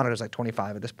 Prince of Monaco is like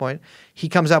 25 at this point. He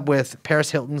comes up with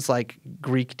Paris Hilton's like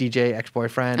Greek DJ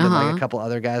ex-boyfriend and like a couple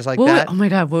other guys like that. Oh my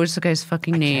God, what was the guy's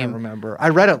fucking name? I can't remember. I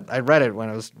read it when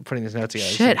I was putting these notes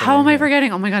together. Shit, how am I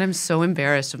forgetting? Oh my God, I'm so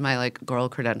embarrassed of my like girl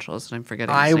credentials and I'm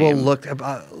forgetting his I will name. look.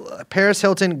 Paris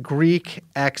Hilton, Greek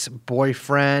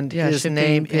ex-boyfriend. Yeah, His shipping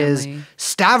family is family.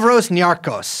 Stavros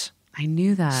Niarchos. I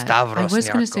knew that. Stavros I was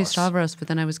going to say Niarchos. Stavros, but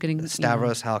then I was getting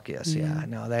Stavros Halkias. Yeah,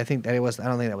 no, I think that it was. I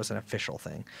don't think that was an official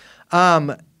thing.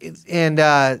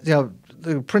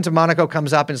 The Prince of Monaco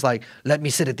comes up and is like, "Let me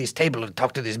sit at this table and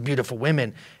talk to these beautiful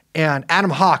women." And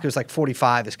Adam Hawke, who's like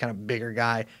 45, this kind of bigger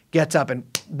guy, gets up and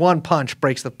one punch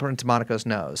breaks the Prince of Monaco's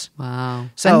nose. Wow.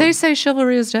 So- and they say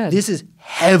chivalry is dead. This is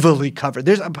heavily covered.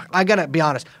 I gotta be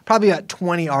honest, probably got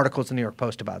 20 articles in the New York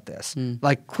Post about this.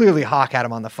 Like clearly Hawke had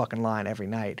him on the fucking line every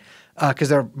night because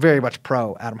they're very much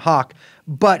pro Adam Hawke.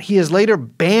 But he is later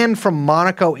banned from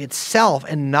Monaco itself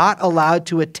and not allowed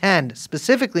to attend,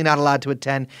 specifically not allowed to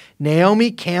attend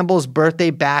Naomi Campbell's birthday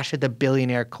bash at the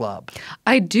Billionaire Club.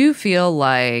 I do feel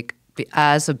like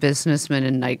as a businessman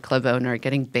and nightclub owner,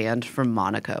 getting banned from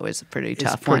Monaco is a pretty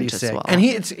tough one to swallow. And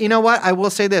you know what? I will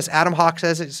say this. Adam Hawke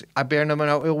says, I bear no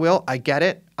ill will. I get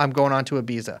it. I'm going on to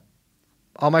Ibiza.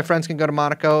 All my friends can go to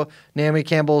Monaco. Naomi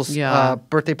Campbell's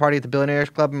birthday party at the Billionaires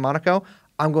Club in Monaco.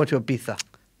 I'm going to Ibiza.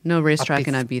 No racetrack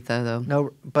in Ibiza, though.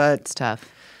 No, but It's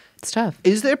tough. It's tough.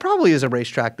 there probably is a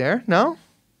racetrack there? No,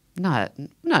 Not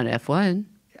F1.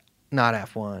 not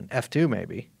F1, F2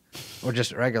 maybe, or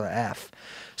just regular F.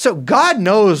 So God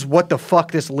knows what the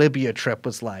fuck this Libya trip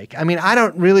was like. I mean, I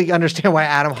don't really understand why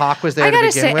Adam Hawke was there I to gotta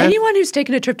begin say, with. anyone who's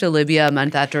taken a trip to Libya a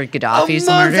month after Gaddafi's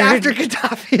a month murdered, after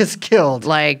Gaddafi is killed.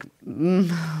 like,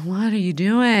 what are you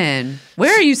doing?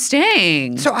 Where are you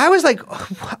staying? So I was like,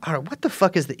 what the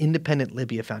fuck is the Independent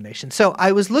Libya Foundation? So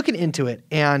I was looking into it,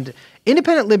 and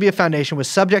Independent Libya Foundation was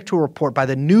subject to a report by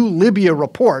the New Libya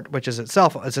Report, which is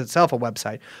itself a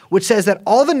website, which says that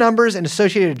all the numbers and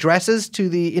associated addresses to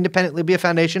the Independent Libya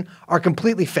Foundation are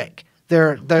completely fake.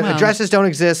 The addresses don't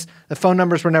exist. The phone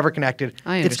numbers were never connected.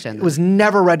 I understand It that. was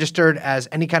never registered as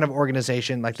any kind of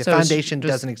organization. Like the foundation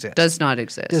doesn't exist. Does not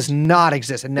exist. Does not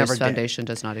exist. It never This did. foundation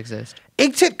does not exist.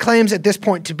 ICTIT claims at this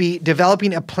point to be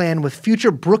developing a plan with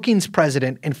future Brookings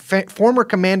president and former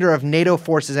commander of NATO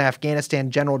forces in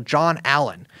Afghanistan, General John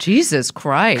Allen. Jesus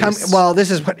Christ. Well,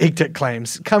 this is what ICTIT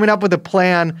claims. Coming up with a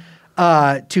plan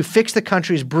to fix the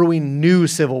country's brewing new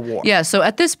civil war. Yeah, so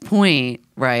at this point,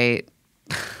 right,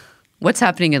 what's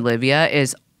happening in Libya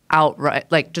is outright,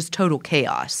 like, just total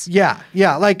chaos. Yeah.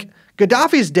 Like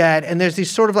Gaddafi's dead, and there's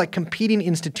these sort of like competing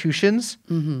institutions.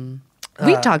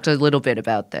 We talked a little bit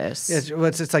about this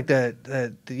It's like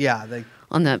the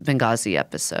on the Benghazi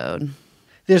episode.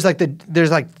 there's like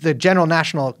the General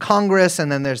National Congress,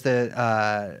 and then there's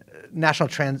the National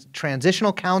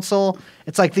Transitional Council.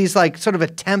 It's like these like sort of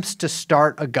attempts to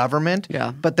start a government,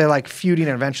 but they're like feuding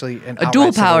and eventually A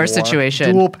dual power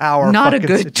situation. Dual power, Not a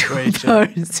fucking good situation. dual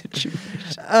power situation.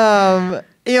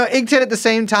 ICTIT at the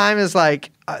same time is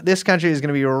like this country is going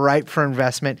to be ripe for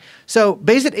investment. So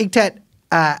Basic ICTIT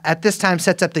at this time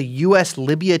sets up the U.S.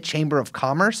 Libya Chamber of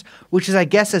Commerce, which is, I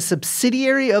guess, a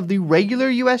subsidiary of the regular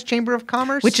U.S. Chamber of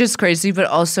Commerce. Which is crazy, but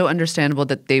also understandable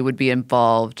that they would be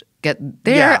involved.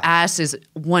 Their ass is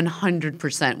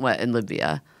 100% wet in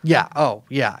Libya. Yeah. Oh,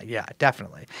 yeah,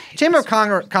 definitely. Chamber of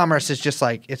Commerce is just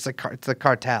like it's a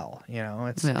cartel, you know.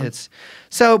 It's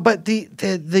so, but the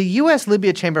U.S.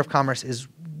 Libya Chamber of Commerce is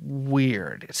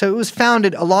weird. So it was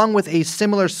founded along with a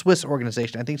similar Swiss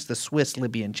organization. I think it's the Swiss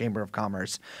Libyan Chamber of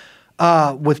Commerce,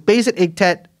 with Basic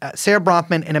ICTIT, Sara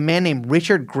Bronfman, and a man named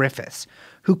Richard Griffiths,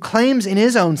 who claims in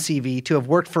his own CV to have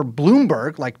worked for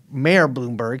Bloomberg, like Mayor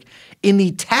Bloomberg, in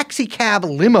the Taxi Cab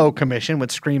Limo Commission, which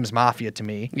screams mafia to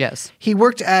me. Yes. He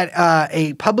worked at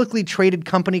a publicly traded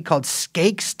company called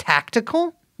Skakes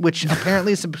Tactical, which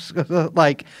apparently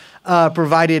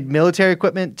provided military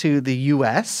equipment to the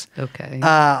U.S. Okay.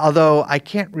 Although I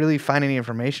can't really find any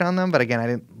information on them, but again, I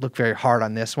didn't look very hard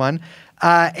on this one.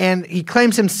 And he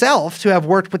claims himself to have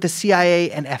worked with the CIA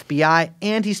and FBI,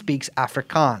 and he speaks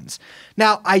Afrikaans.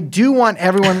 Now, I do want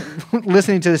everyone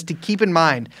listening to this to keep in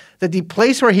mind that the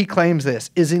place where he claims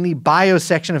this is in the bio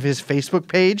section of his Facebook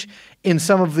page in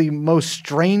some of the most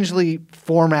strangely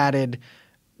formatted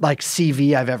like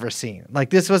CV I've ever seen. Like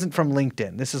this wasn't from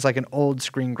LinkedIn. This is like an old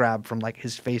screen grab from like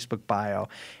his Facebook bio.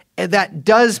 And that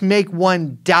does make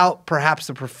one doubt perhaps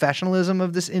the professionalism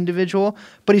of this individual,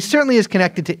 but he certainly is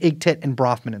connected to ICTIT and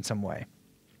Bronfman in some way.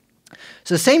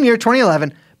 So the same year,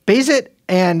 2011, Basic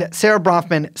and Sara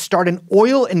Bronfman start an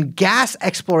oil and gas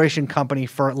exploration company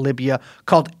for Libya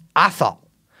called Athol.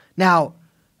 Now,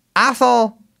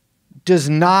 Athol does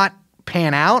not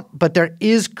pan out, but there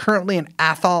is currently an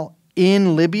Athol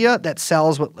in Libya that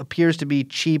sells what appears to be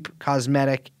cheap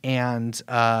cosmetic and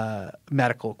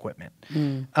medical equipment.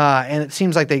 And it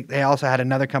seems like they also had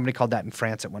another company called that in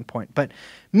France at one point. But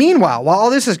meanwhile, while all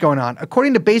this is going on,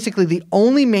 according to basically the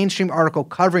only mainstream article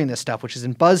covering this stuff, which is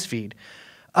in BuzzFeed,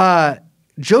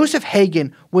 Joseph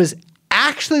Hagan was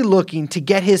actually looking to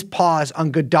get his paws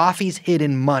on Gaddafi's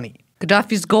hidden money.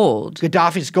 Gaddafi's gold.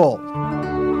 Gaddafi's gold.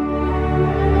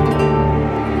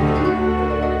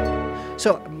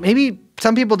 So maybe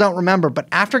some people don't remember, but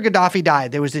after Gaddafi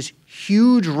died, there was this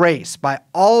huge race by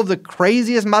all of the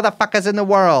craziest motherfuckers in the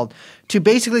world to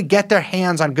basically get their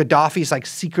hands on Gaddafi's like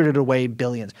secreted away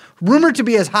billions, rumored to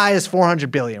be as high as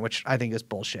 400 billion, which I think is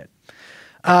bullshit.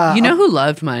 You know who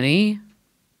loved money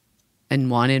and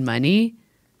wanted money?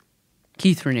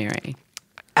 Keith Raniere.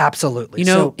 Absolutely. You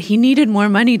know, he needed more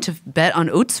money to bet on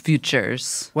oats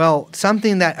futures. Well,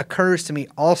 something that occurs to me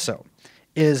also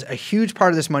is a huge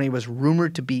part of this money was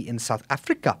rumored to be in South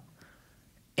Africa.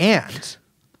 And,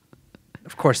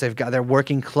 of course, they're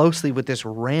working closely with this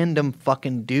random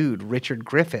fucking dude, Richard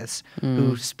Griffiths,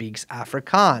 who speaks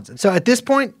Afrikaans. And so at this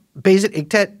point, Bayezid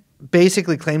Iqtet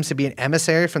basically claims to be an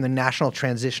emissary from the National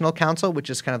Transitional Council, which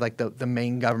is kind of like the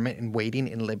main government in waiting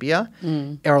in Libya,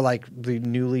 or like the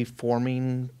newly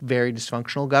forming, very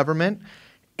dysfunctional government.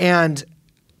 And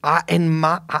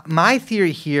my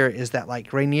theory here is that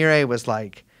like Raniere was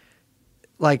like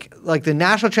the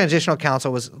National Transitional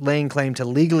Council was laying claim to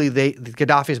legally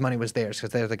Gaddafi's money was theirs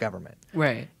because they're the government.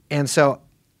 Right. And so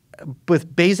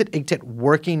with Bayezid Iqtet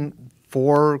working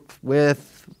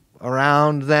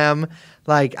around them,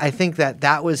 like I think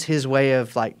that was his way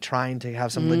of like trying to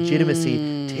have some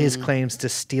legitimacy to his claims to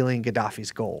stealing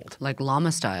Gaddafi's gold. Like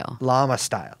Lama style. Lama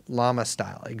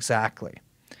style, exactly.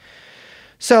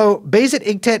 So Bayezid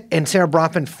Iqtet and Sara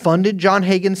Bronfman funded John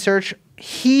Hagan's search.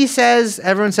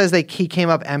 Everyone says he came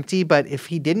up empty, but if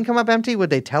he didn't come up empty,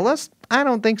 would they tell us? I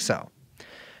don't think so.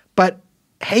 But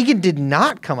Hagan did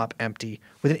not come up empty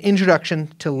with an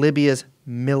introduction to Libya's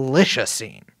militia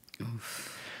scene. Oof.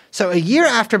 So a year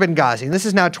after Benghazi, and this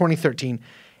is now 2013,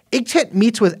 Iqtet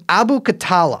meets with Abu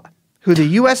Khatallah, who the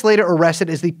U.S. later arrested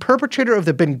as the perpetrator of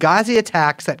the Benghazi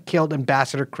attacks that killed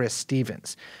Ambassador Chris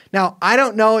Stevens. Now, I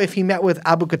don't know if he met with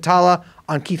Abu Khatallah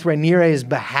on Keith Raniere's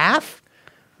behalf,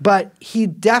 but he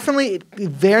definitely, it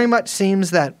very much seems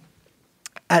that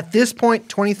at this point,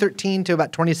 2013 to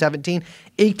about 2017,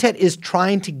 Iqtet is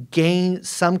trying to gain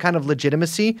some kind of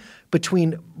legitimacy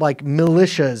between like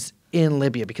militias in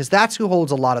Libya, because that's who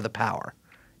holds a lot of the power.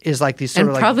 Is like these sort and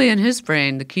of like probably in his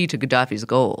brain, the key to Gaddafi's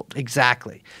gold.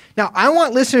 Exactly. Now, I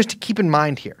want listeners to keep in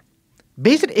mind here,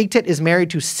 Bayezid Iqtet is married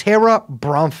to Sara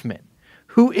Bronfman,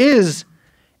 who is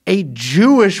a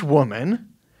Jewish woman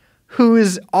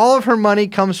all of her money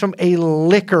comes from a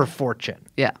liquor fortune.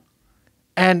 Yeah.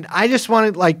 And I just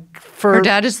wanted her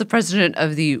dad is the president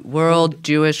of the World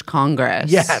Jewish Congress.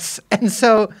 Yes. And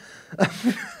so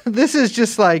this is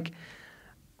just like,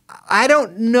 I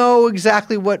don't know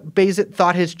exactly what Bayezid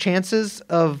thought his chances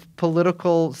of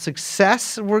political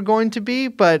success were going to be,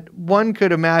 but one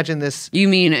could imagine this. You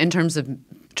mean in terms of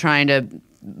trying to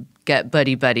get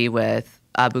buddy-buddy with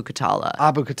Abu Khatallah?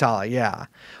 Abu Khatallah, yeah.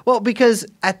 Well, because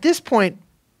at this point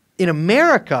in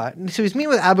America, so he's meeting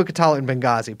with Abu Khatallah in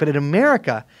Benghazi, but in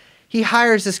America, he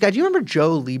hires this guy. Do you remember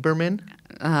Joe Lieberman?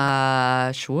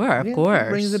 Sure, of Yeah,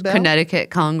 course. rings a bell. Connecticut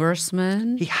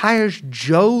congressman. He hires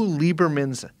Joe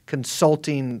Lieberman's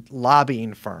consulting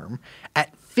lobbying firm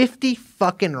at 50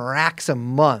 fucking racks a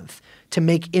month to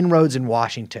make inroads in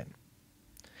Washington.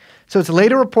 So it's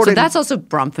later reported. So that's also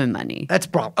Bronfman money. That's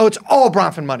it's all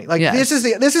Bronfman money. Like Yes.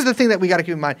 this is the thing that we got to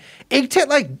keep in mind.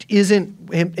 Iqtet isn't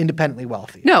independently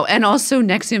wealthy. No, and also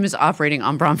NXIVM is operating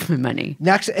on Bronfman money.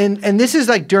 And this is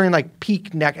like during like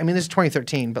peak this is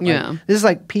 2013, but Yeah. this is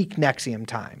like peak NXIVM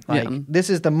time. Like Yeah. this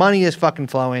is the money is fucking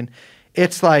flowing.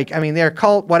 It's like, they're a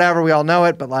cult, whatever, we all know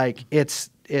it, but like it's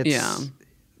Yeah.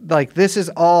 like this is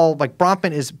all like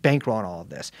Bronfman is bankrolling all of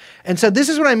this. And so this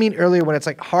is what I mean earlier when it's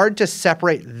like hard to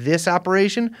separate this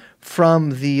operation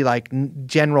from the like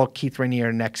general Keith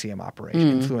Raniere NXIVM operation,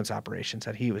 influence operations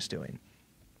that he was doing.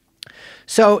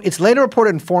 So it's later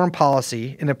reported in a foreign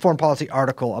policy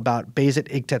article about Bayezid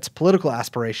Iqtet's political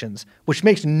aspirations, which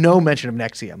makes no mention of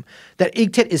NXIVM, that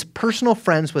Iqtet is personal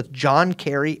friends with John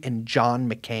Kerry and John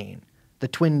McCain, the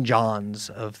twin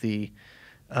Johns of the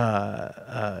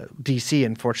D.C.,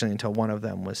 unfortunately, until one of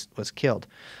them was killed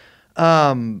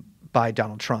by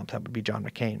Donald Trump. That would be John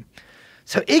McCain.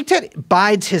 So Iqtet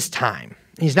bides his time.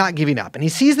 He's not giving up. And he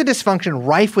sees the dysfunction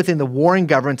rife within the warring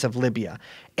governments of Libya.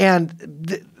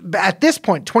 And at this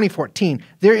point, 2014,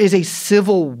 there is a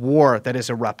civil war that is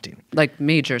erupting. Like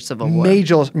major civil war.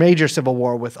 Major civil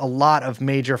war with a lot of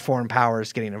major foreign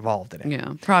powers getting involved in it.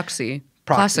 Yeah, proxy.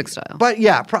 Classic style. But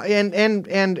yeah,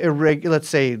 let's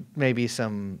say maybe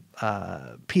some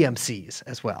PMCs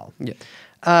as well.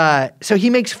 Yeah. So he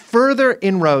makes further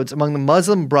inroads among the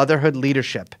Muslim Brotherhood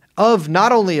leadership of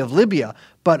not only of Libya,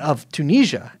 but of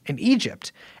Tunisia and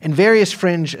Egypt and various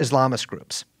fringe Islamist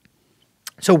groups.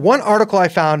 So one article I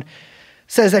found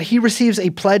says that he receives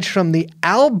a pledge from the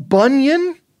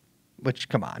Al-Bunyan,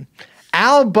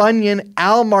 Al-Bunyan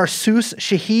Al-Marsus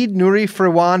Shahid Nuri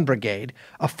Firwan Brigade,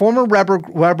 a former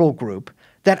rebel group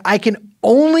that I can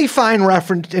only find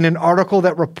referenced in an article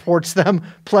that reports them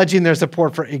pledging their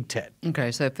support for IGTIT.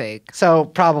 Okay, so fake. So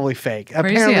probably fake.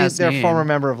 Apparently they're a name. former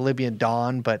member of Libyan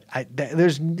Dawn, but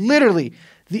there's literally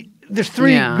there's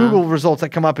three Google results that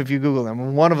come up if you Google them.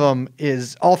 And one of them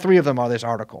is all three of them are this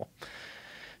article.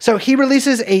 So he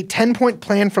releases a 10-point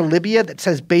plan for Libya that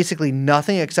says basically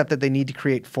nothing except that they need to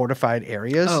create fortified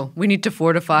areas. Oh, we need to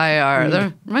fortify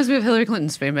that reminds me of Hillary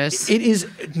Clinton's famous. Liz,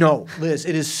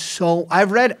 it is so.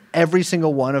 I've read every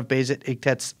single one of Bayezid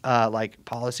Iqtet's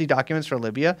policy documents for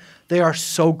Libya. They are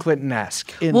so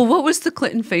Clinton-esque. Well, what was the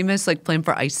Clinton famous plan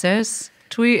for ISIS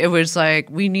tweet? It was like,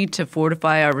 we need to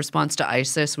fortify our response to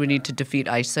ISIS. We need to defeat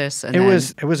ISIS. And it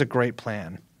was a great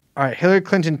plan. All right, Hillary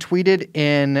Clinton tweeted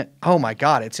in, oh my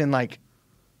God, it's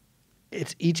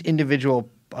each individual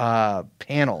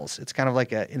panels. It's kind of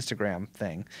like an Instagram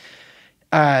thing.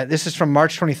 This is from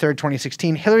March 23rd,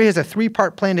 2016. Hillary has a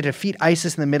 3-part plan to defeat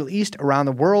ISIS in the Middle East, around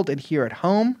the world, and here at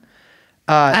home.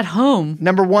 At home?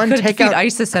 Number one, defeat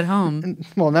ISIS at home.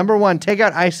 Well, number one, take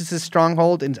out ISIS's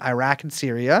stronghold in Iraq and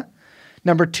Syria.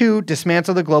 Number 2,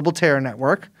 dismantle the global terror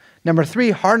network. Number 3,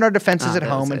 harden our defenses at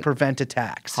home and prevent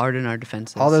attacks. Harden our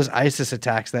defenses. All those ISIS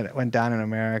attacks that went down in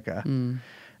America.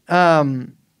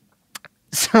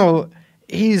 So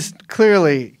he's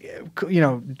clearly,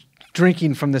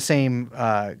 drinking from the same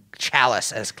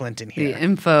chalice as Clinton here. The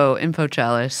info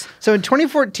chalice. So in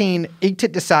 2014,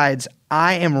 IGTIT decides,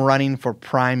 I am running for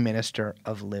prime minister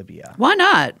of Libya. Why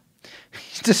not?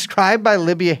 He's described by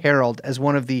Libya Herald as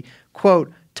one of the,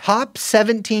 quote, top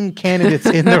 17 candidates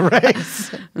in the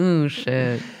race. Oh,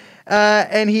 shit.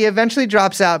 And he eventually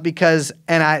drops out because,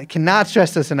 and I cannot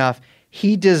stress this enough,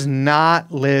 he does not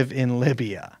live in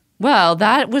Libya. Well,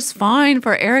 that was fine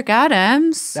for Eric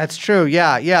Adams. That's true.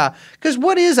 Yeah. Because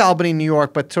what is Albany, New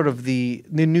York, but sort of the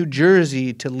New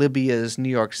Jersey to Libya's New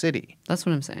York City? That's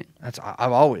what I'm saying.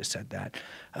 I've always said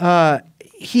that.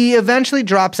 He eventually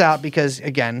drops out because,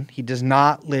 again, he does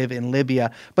not live in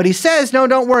Libya. But he says, no,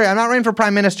 don't worry, I'm not running for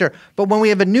prime minister. But when we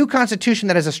have a new constitution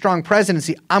that has a strong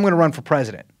presidency, I'm going to run for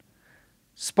president.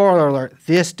 Spoiler alert,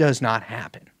 this does not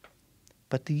happen.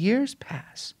 But the years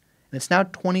pass, and it's now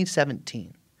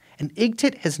 2017, and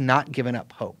IGTIT has not given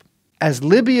up hope. As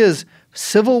Libya's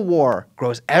civil war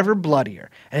grows ever bloodier,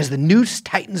 and as the noose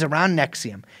tightens around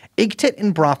NXIVM, IGTIT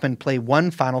and Bronfman play one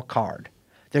final card.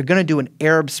 They're going to do an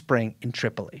Arab Spring in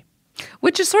Tripoli.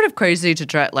 Which is sort of crazy to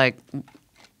try, we're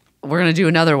going to do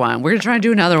another one. We're going to try and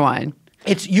do another one.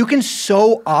 You can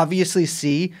so obviously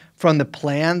see from the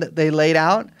plan that they laid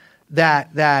out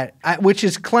that which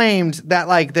is claimed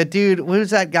that the dude,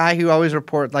 who's that guy who always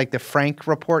report, the Frank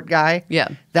report guy? Yeah.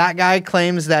 That guy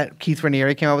claims that Keith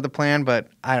Raniere came up with the plan, but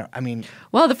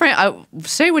Well, the Frank,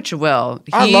 say what you will.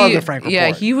 I love the Frank report.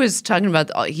 Yeah, he was talking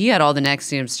about, he had all the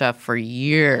NXIVM stuff for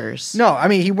years. No,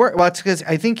 he worked, well, it's because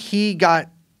I think he got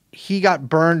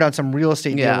burned on some real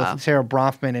estate deal with Sara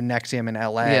Bronfman and NXIVM in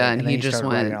LA. Yeah, and then he just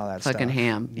went all that fucking stuff.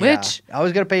 ham. Yeah. Which,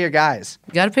 always got to pay your guys.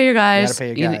 You got to pay your guys. You gotta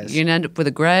pay your guys. You end up with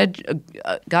a grudge,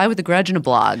 a guy with a grudge and a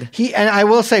blog. And I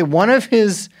will say, one of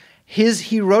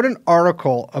he wrote an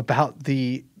article about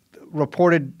the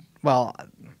reported, well,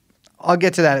 I'll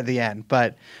get to that at the end,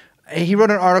 but he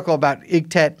wrote an article about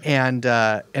IGTIT and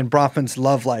Bronfman's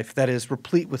love life that is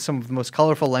replete with some of the most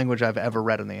colorful language I've ever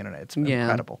read on the internet. It's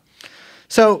incredible.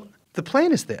 So the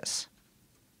plan is this.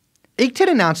 IGTIT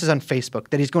announces on Facebook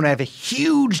that he's going to have a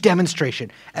huge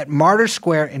demonstration at Martyr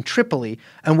Square in Tripoli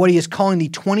on what he is calling the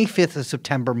 25th of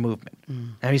September movement.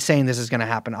 Now he's saying this is going to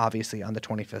happen, obviously, on the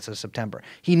 25th of September.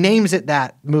 He names it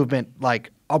that movement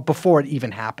before it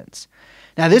even happens.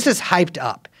 Now this is hyped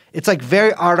up. It's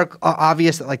very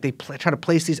obvious that they try to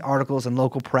place these articles in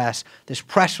local press. There's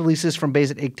press releases from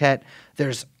Bayezid Iqtet.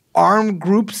 There's armed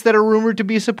groups that are rumored to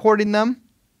be supporting them.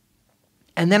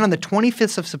 And then on the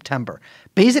 25th of September,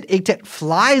 Bayezid Iqtet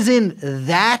flies in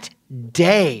that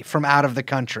day from out of the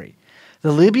country,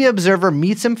 The Libya Observer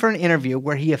meets him for an interview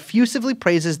where he effusively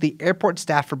praises the airport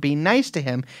staff for being nice to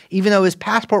him, even though his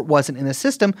passport wasn't in the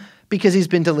system because he's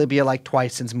been to Libya like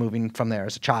twice since moving from there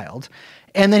as a child.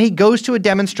 And then he goes to a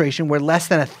demonstration where less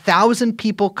than 1,000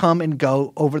 people come and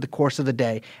go over the course of the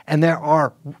day. And there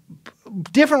are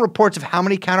different reports of how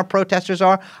many counter-protesters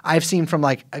are. I've seen from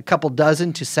like a couple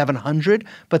dozen to 700,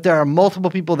 but there are multiple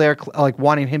people there like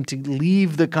wanting him to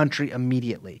leave the country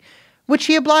immediately, which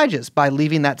he obliges by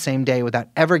leaving that same day without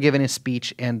ever giving a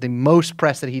speech. And the most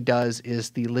press that he does is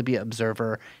the Libya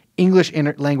Observer English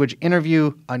language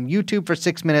interview on YouTube for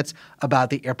 6 minutes about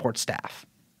the airport staff.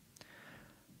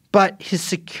 But his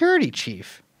security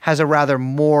chief has a rather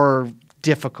more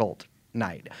difficult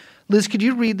night. Liz, could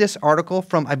you read this article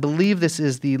from, I believe this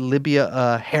is the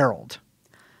Libya Herald?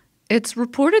 It's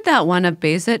reported that one of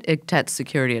Bayezid Iqtet's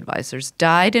security advisors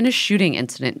died in a shooting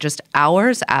incident just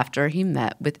hours after he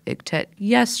met with Iqtet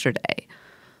yesterday.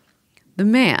 The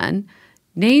man,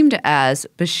 named as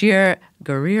Bashir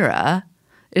Garira,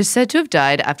 is said to have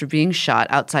died after being shot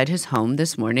outside his home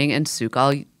this morning in Souk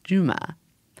al-Juma.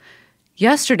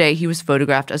 Yesterday, he was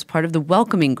photographed as part of the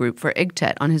welcoming group for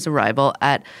Iqtet on his arrival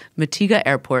at Matiga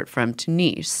Airport from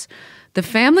Tunis. The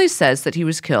family says that he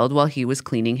was killed while he was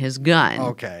cleaning his gun.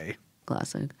 Okay.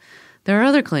 Classic. There are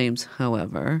other claims,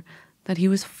 however, that he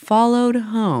was followed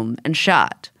home and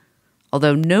shot,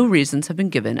 although no reasons have been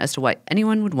given as to why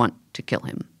anyone would want to kill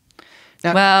him.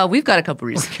 Now, well, we've got a couple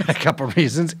reasons. A couple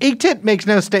reasons. Iqtet makes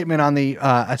no statement on the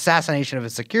assassination of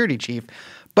his security chief,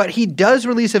 but he does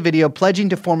release a video pledging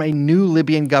to form a new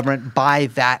Libyan government by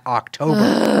that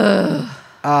October.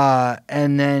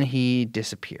 And then he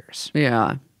disappears.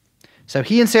 Yeah. So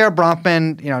he and Sara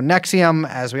Bronfman, NXIVM,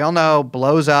 as we all know,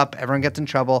 blows up. Everyone gets in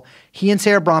trouble. He and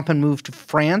Sara Bronfman move to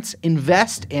France,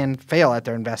 invest and fail at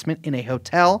their investment in a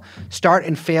hotel, start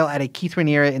and fail at a Keith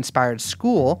Raniere-inspired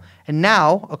school, and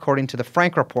now, according to the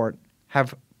Frank Report,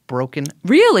 have broken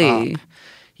Really? up.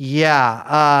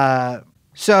 Yeah.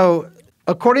 So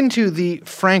according to the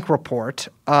Frank Report,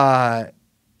 Sara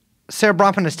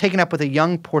Bronfman is taken up with a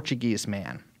young Portuguese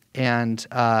man. And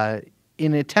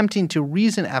in attempting to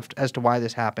reason as to why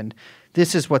this happened,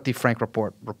 this is what the Frank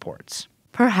Report reports.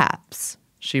 Perhaps,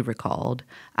 she recalled,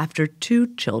 after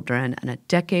 2 children and a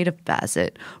decade of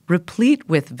Bazet, replete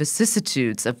with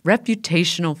vicissitudes of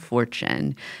reputational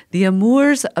fortune, the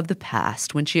amours of the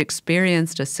past when she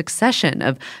experienced a succession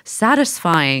of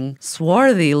satisfying,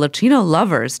 swarthy Latino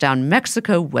lovers down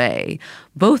Mexico Way,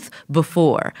 both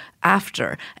before,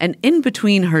 after, and in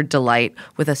between her delight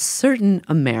with a certain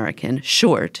American,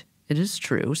 short, it is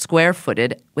true,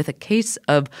 square-footed, with a case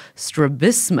of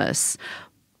strabismus,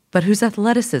 but whose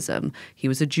athleticism, he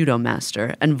was a judo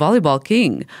master and volleyball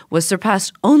king, was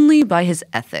surpassed only by his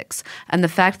ethics and the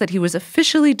fact that he was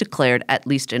officially declared, at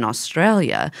least in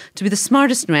Australia, to be the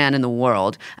smartest man in the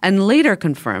world, and later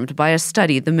confirmed by a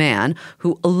study the man,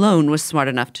 who alone was smart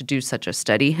enough to do such a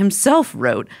study, himself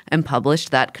wrote and published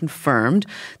that confirmed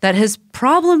that his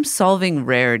problem-solving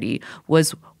rarity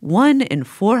was 1 in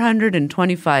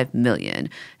 425 million,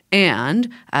 and,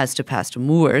 as to past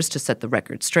amours, to set the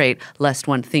record straight, lest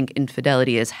one think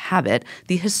infidelity is habit,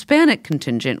 the Hispanic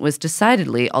contingent was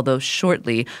decidedly, although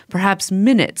shortly, perhaps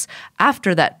minutes,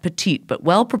 after that petite but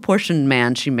well-proportioned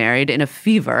man she married in a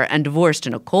fever and divorced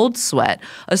in a cold sweat,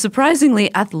 a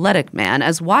surprisingly athletic man,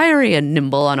 as wiry and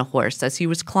nimble on a horse as he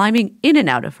was climbing in and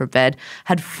out of her bed,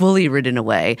 had fully ridden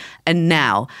away. And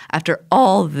now, after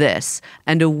all this,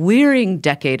 and a wearying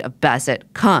decade of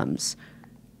Bazet, comes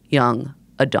young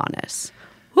Adonis.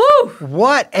 Woo!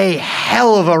 What a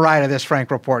hell of a writer this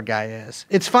Frank Report guy is.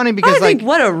 It's funny because I think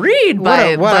what a read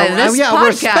by this podcaster.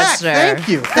 Respect. Thank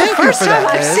you. Thank you First for time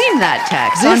that, I've Liz. seen that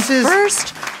text.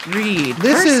 First read.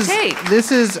 First take.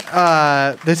 This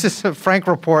is a Frank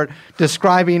Report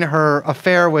describing her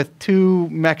affair with 2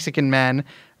 Mexican men.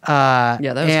 That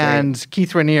was and great.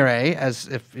 Keith Raniere, as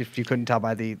if you couldn't tell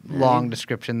by the long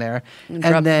description there. And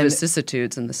then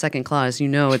vicissitudes in the second clause. You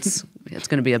know it's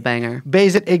going to be a banger.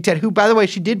 Bayezid Iqtet, who, by the way,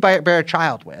 she did bear a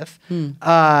child with,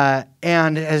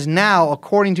 and has now,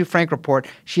 according to Frank Report,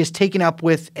 she has taken up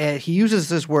with, he uses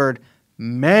this word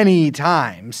many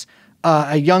times,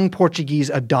 a young Portuguese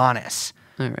Adonis.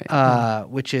 All right.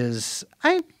 Which is,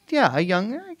 I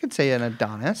could say an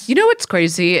Adonis. You know what's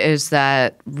crazy is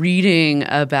that reading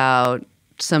about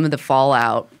some of the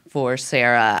fallout for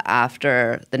Sara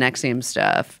after the NXIVM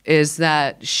stuff is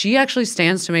that she actually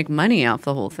stands to make money off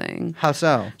the whole thing. How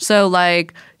so? So,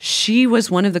 like, she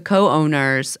was one of the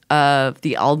co-owners of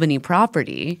the Albany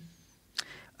property,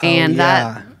 and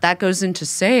that goes into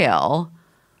sale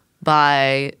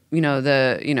by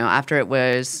after it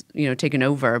was taken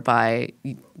over by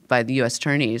by the U.S.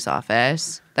 Attorney's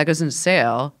Office. That goes into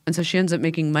sale. And so she ends up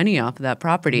making money off of that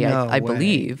property, No I way.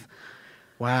 believe.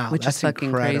 Wow, Which is that's fucking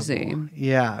incredible. crazy.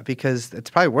 Yeah, because it's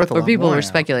probably worth a Or lot people more were now.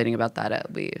 speculating about that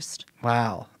at least.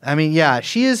 Wow. I mean, yeah,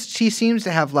 she seems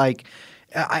to have like,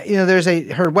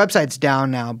 her website's down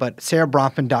now, but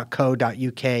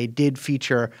sarabronfman.co.uk did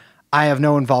feature, I have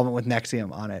no involvement with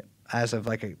NXIVM on it as of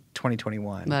like a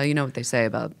 2021. Well, you know what they say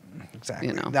about, Exactly.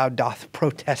 you know. Thou doth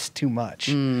protest too much.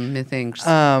 methinks.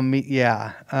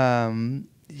 Yeah. I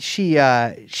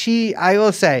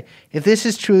will say, if this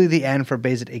is truly the end for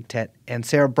Bayezid Igtet and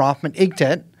Sara Bronfman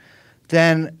Igtet,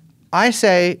 then I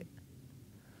say,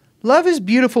 love is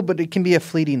beautiful, but it can be a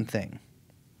fleeting thing.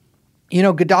 You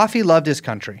know, Gaddafi loved his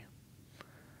country.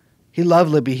 He loved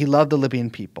Libya. He loved the Libyan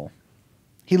people.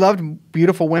 He loved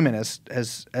beautiful women as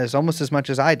almost as much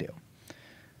as I do.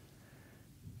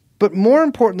 But more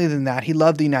importantly than that, he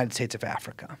loved the United States of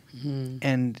Africa. Mm-hmm.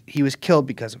 And he was killed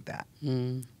because of that.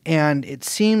 Mm. And it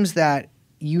seems that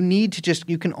you need to just,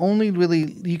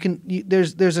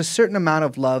 there's a certain amount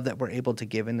of love that we're able to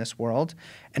give in this world.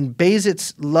 And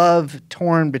Bayezid's love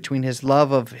torn between his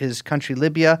love of his country,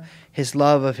 Libya, his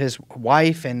love of his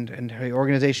wife and her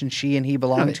organization she and he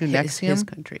belonged to, NXIVM. His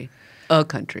country. A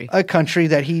country. A country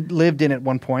that he lived in at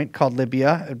one point called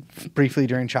Libya, briefly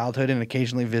during childhood and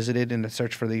occasionally visited in the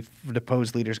search for the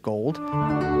deposed leader's gold.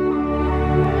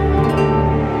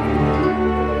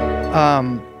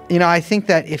 I think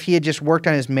that if he had just worked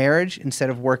on his marriage instead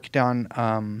of worked on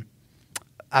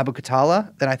Abu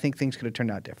Khatala, then I think things could have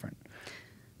turned out different.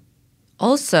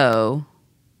 Also,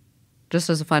 just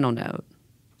as a final note,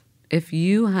 if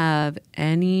you have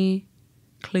any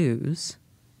clues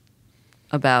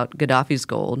about Gaddafi's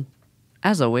gold,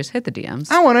 as always, hit the DMs.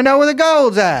 I want to know where the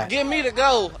gold's at. Give me the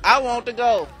gold. I want the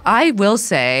gold. I will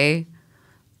say,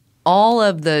 all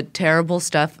of the terrible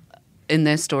stuff in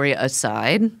this story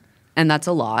aside, and that's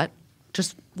a lot,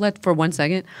 just for 1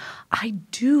 second, I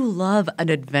do love an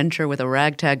adventure with a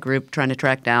ragtag group trying to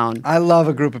track down I love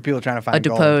a group of people trying to find a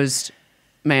gold. deposed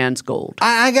man's gold.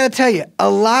 I got to tell you, a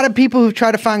lot of people who've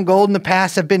tried to find gold in the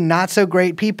past have been not so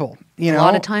great people. You know? A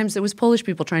lot of times it was Polish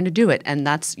people trying to do it, and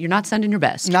you're not sending your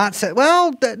best.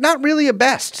 Not really a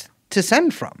best to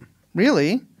send from,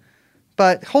 really.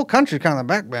 But whole country's kind of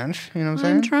the backbench, you know what I'm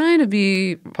saying? I'm trying to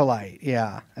be Polite,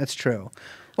 yeah, that's true.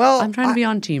 Well, I'm trying to be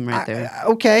on team right there.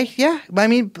 Okay, yeah. I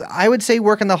mean, I would say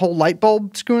work on the whole light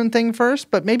bulb screwing thing first,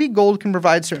 but maybe gold can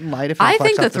provide certain light if it I reflects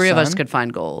think the off three of us sun. could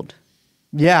find gold.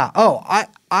 Yeah. Oh,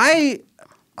 I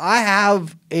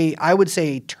have I would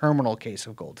say a terminal case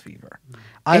of gold fever.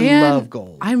 I And love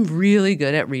gold. I'm really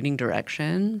good at reading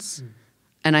directions,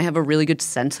 and I have a really good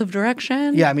sense of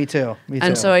direction. Yeah, me too.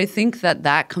 And so I think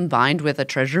that combined with a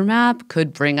treasure map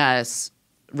could bring us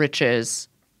riches,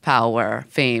 power,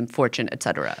 fame, fortune,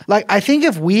 etc. like, I think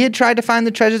if we had tried to find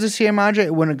the treasures of Sierra Madre,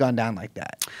 it wouldn't have gone down like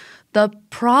that. The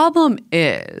problem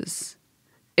is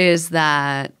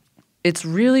that it's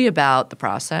really about the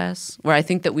process, where I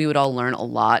think that we would all learn a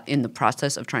lot in the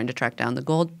process of trying to track down the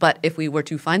gold. But if we were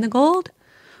to find the gold,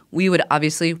 we would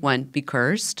obviously, one, be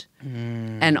cursed,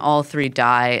 and all three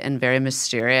die in very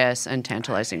mysterious and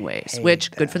tantalizing ways, Hate which,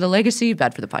 good that. for the legacy,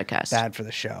 bad for the podcast. Bad for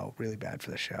the show. Really bad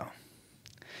for the show.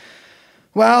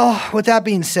 Well, with that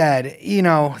being said,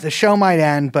 the show might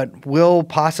end, but we'll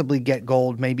possibly get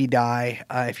gold, maybe die.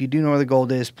 If you do know where the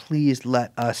gold is, please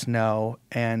let us know.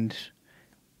 And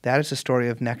that is the story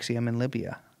of NXIVM in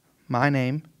Libya. My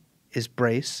name is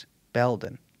Brace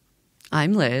Belden.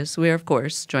 I'm Liz. We are, of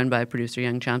course, joined by producer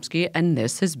Young Chomsky, and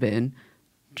this has been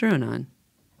TrueAnon.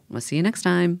 We'll see you next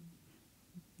time,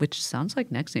 which sounds like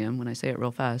NXIVM when I say it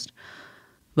real fast.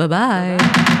 Bye-bye.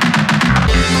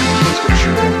 Let's go